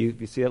 and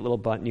you see that little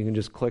button, you can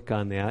just click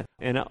on that.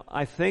 And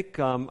I think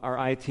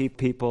our IT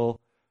people,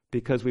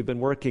 because we've been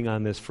working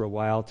on this for a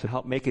while to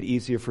help make it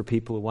easier for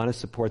people who want to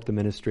support the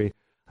ministry,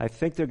 I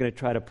think they're going to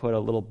try to put a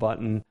little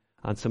button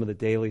on some of the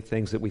daily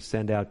things that we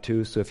send out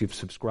too. So if you've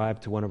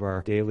subscribed to one of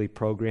our daily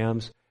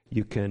programs,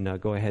 you can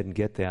go ahead and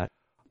get that.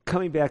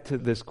 Coming back to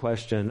this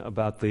question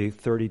about the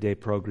 30-day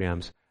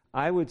programs,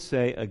 I would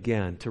say,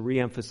 again, to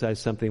reemphasize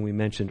something we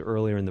mentioned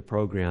earlier in the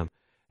program,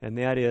 and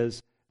that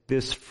is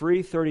this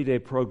free 30-day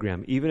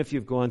program, even if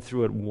you've gone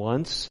through it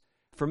once,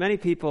 for many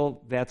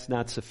people, that's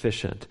not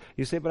sufficient.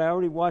 You say, but I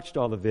already watched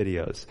all the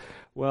videos.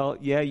 Well,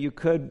 yeah, you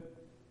could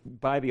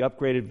buy the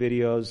upgraded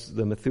videos,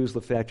 the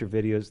Methuselah Factor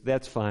videos,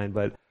 that's fine,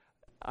 but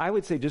I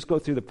would say just go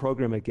through the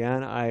program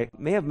again. I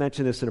may have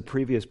mentioned this in a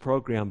previous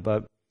program,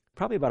 but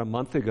probably about a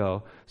month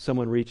ago,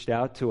 someone reached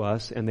out to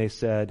us and they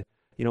said,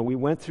 we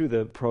went through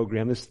the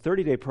program, this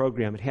 30-day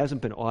program. It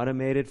hasn't been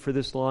automated for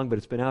this long, but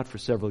it's been out for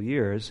several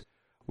years.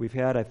 We've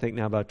had, I think,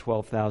 now about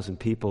 12,000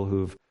 people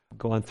who've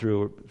gone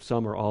through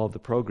some or all of the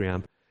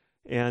program.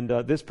 And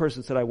this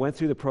person said, I went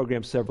through the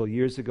program several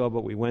years ago,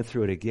 but we went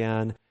through it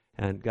again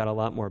and got a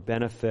lot more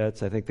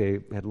benefits. I think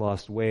they had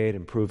lost weight,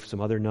 improved some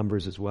other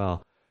numbers as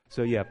well.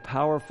 So yeah,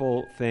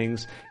 powerful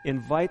things.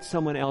 Invite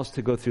someone else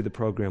to go through the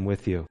program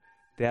with you.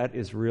 That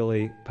is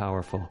really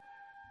powerful.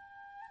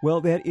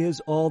 Well, that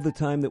is all the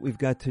time that we've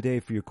got today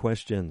for your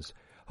questions.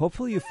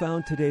 Hopefully you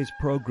found today's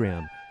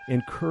program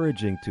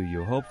encouraging to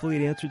you. Hopefully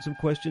it answered some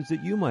questions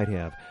that you might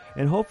have.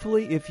 And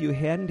hopefully if you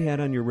hadn't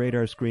had on your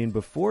radar screen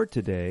before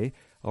today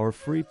our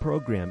free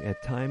program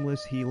at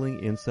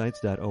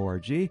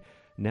timelesshealinginsights.org,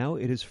 now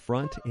it is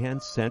front and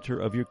center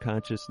of your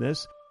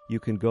consciousness. You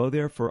can go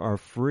there for our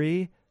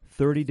free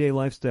 30-day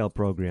lifestyle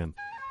program.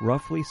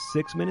 Roughly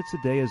 6 minutes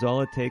a day is all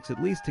it takes,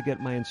 at least to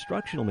get my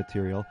instructional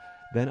material.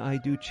 Then I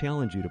do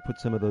challenge you to put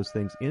some of those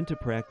things into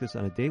practice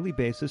on a daily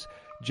basis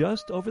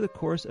just over the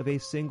course of a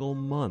single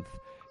month.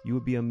 You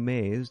would be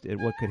amazed at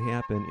what could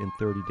happen in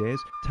 30 days.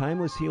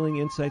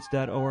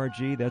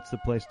 TimelessHealingInsights.org, that's the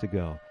place to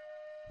go.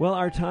 Well,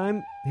 our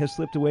time has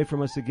slipped away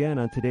from us again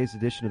on today's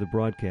edition of the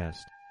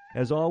broadcast.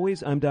 As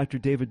always, I'm Dr.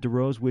 David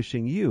DeRose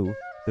wishing you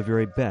the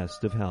very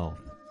best of health.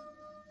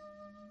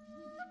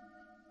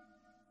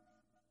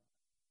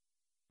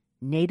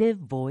 Native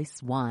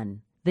Voice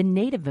One, the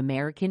Native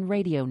American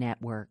Radio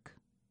Network.